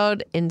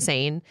episode,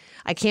 insane.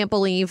 I can't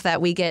believe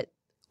that we get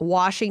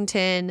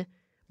Washington,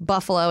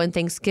 Buffalo, and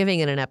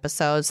Thanksgiving in an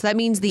episode. So that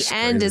means the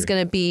end is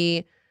going to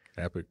be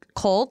epic.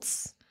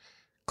 Colts.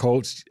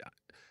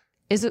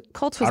 Is it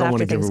Colts was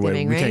after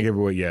Thanksgiving, right? We can't give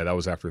away. Yeah, that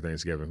was after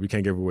Thanksgiving. We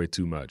can't give away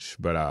too much.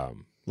 But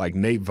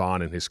Nate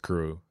Vaughn and his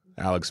crew,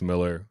 Alex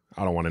Miller.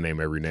 I don't want to name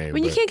every name. I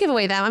mean, you can't give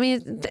away that. I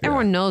mean,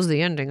 everyone knows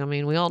the ending. I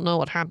mean, we all know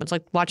what happens.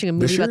 Like watching a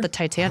movie about the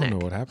Titanic. I don't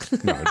know what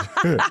happened. No.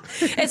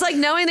 It's like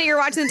knowing that you're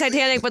watching the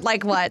Titanic, but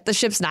what? The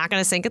ship's not going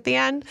to sink at the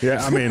end?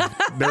 Yeah, I mean,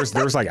 there's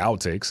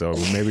outtakes, so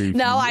maybe.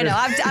 No, I know.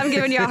 I'm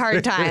giving you a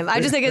hard time. I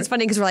just think it's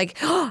funny because we're like,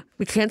 oh,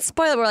 we can't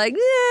spoil it. We're like,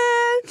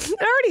 yeah,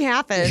 it already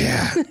happened.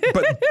 Yeah,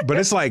 but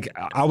it's like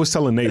I was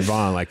telling Nate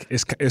Vaughn,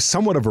 it's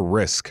somewhat of a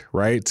risk,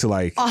 right? To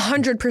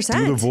 100%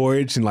 do the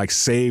voyage and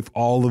save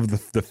all of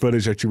the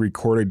footage that you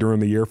recorded during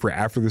the year for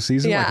after the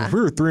season. Yeah. If we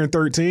were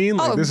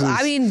 3-13, this is.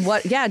 I mean,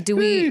 what? Yeah.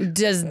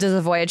 Does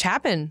the voyage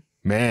happen?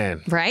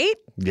 Man. Right?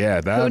 Yeah.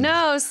 Who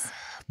knows?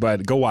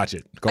 But go watch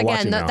it.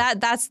 Watch it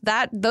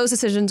now. Those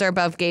decisions are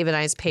above Gabe and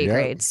I's pay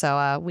grade.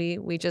 So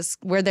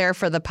we're there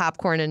for the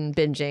popcorn and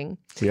binging.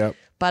 Yep.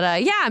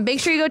 But make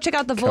sure you go check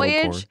out The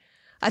Voyage. Corn.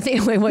 I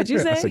think. Wait, what'd you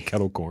say? I said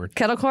kettle corn.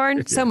 Kettle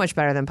corn, so much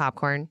better than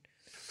popcorn.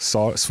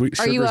 Salt, sweet.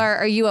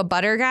 Are you a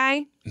butter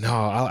guy? No,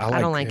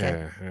 I don't like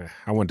it.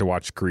 I went to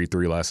watch Creed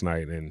 3 last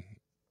night, and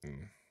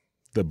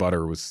the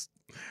butter was.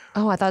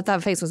 Oh, I thought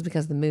that face was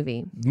because of the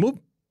movie.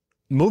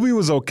 Movie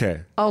was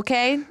okay.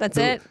 Okay, that's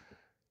it.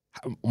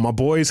 My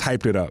boys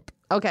hyped it up.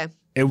 Okay,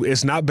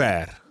 it's not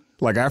bad.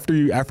 After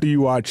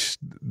you watch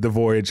The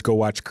Voyage, go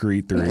watch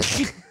Creed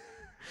 3.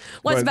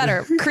 What's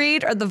better,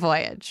 Creed or The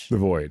Voyage? The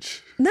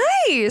Voyage.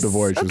 Nice. The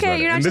Voyage was better.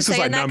 Okay, you're not just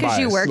saying that because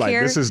you work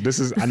here. This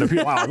is. I know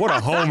people. Wow, what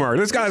a homer!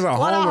 This guy's a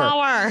what homer. A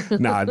homer.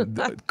 Nah,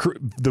 the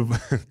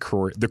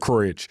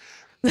Courage.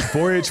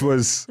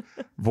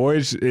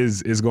 Voyage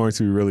is going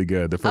to be really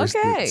good. The first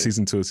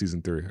season 2 of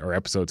season 3 or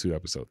episode 2,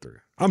 episode 3.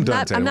 I'm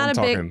done. I'm not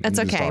a big. That's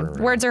okay.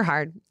 Words are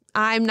hard.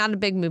 I'm not a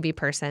big movie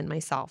person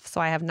myself,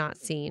 so I have not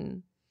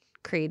seen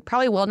Creed.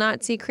 Probably will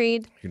not see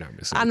Creed. You're not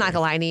missing. I'm not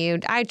gonna lie to you.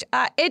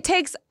 It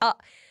takes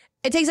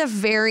a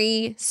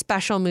very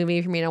special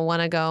movie for me to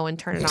want to go and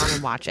turn it on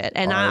and watch it.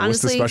 And honestly,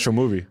 what's the special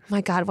movie? Oh my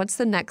God, what's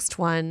the next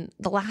one?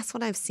 The last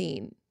one I've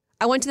seen.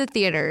 I went to the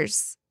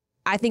theaters.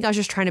 I think I was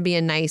just trying to be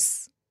a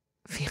nice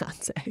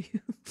fiance.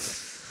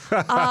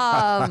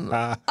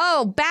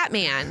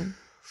 Batman.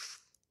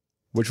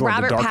 Which one?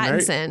 Robert The Dark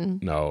Pattinson.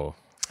 Knight? No.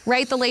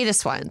 Right, the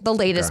latest one. The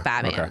latest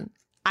Batman. Okay.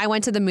 I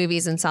went to the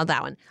movies and saw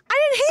that one. I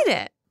didn't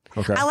hate it.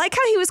 Okay. I like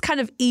how he was kind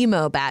of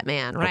emo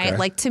Batman, right? Okay.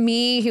 Like to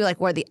me, he like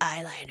wore the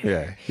eyeliner.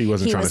 Yeah, he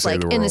wasn't He trying was to save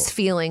like the in world. his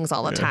feelings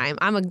all the time.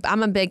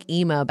 I'm a big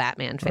emo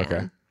Batman fan.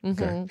 Okay.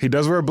 Mm-hmm. Okay. He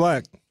does wear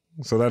black,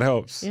 so that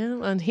helps.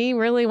 Yeah, and he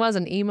really was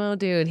an emo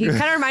dude. He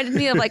kind of reminded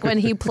me of like when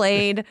he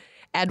played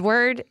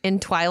Edward in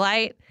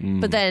Twilight,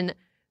 but then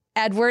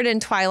Edward in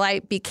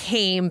Twilight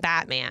became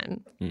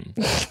Batman.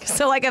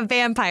 So like a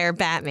vampire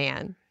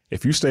Batman.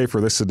 If you stay for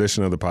this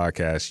edition of the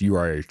podcast, you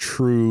are a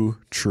true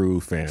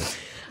fan.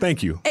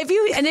 Thank you.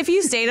 If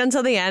you stayed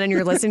until the end and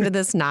you're listening to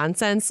this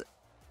nonsense,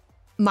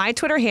 my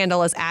Twitter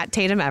handle is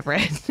 @Tatum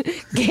Everett.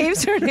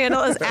 Gabe's Twitter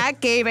handle is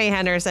 @Gabe A.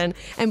 Henderson.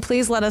 And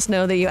please let us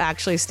know that you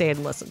actually stayed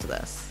and listened to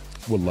this.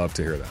 Would love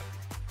to hear that.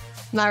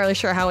 Not really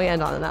sure how we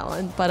end on that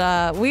one,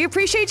 but we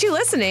appreciate you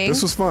listening.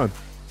 This was fun.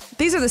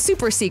 These are the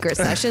super secret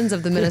sessions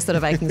of the Minnesota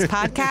Vikings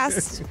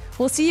podcast.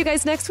 We'll see you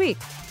guys next week.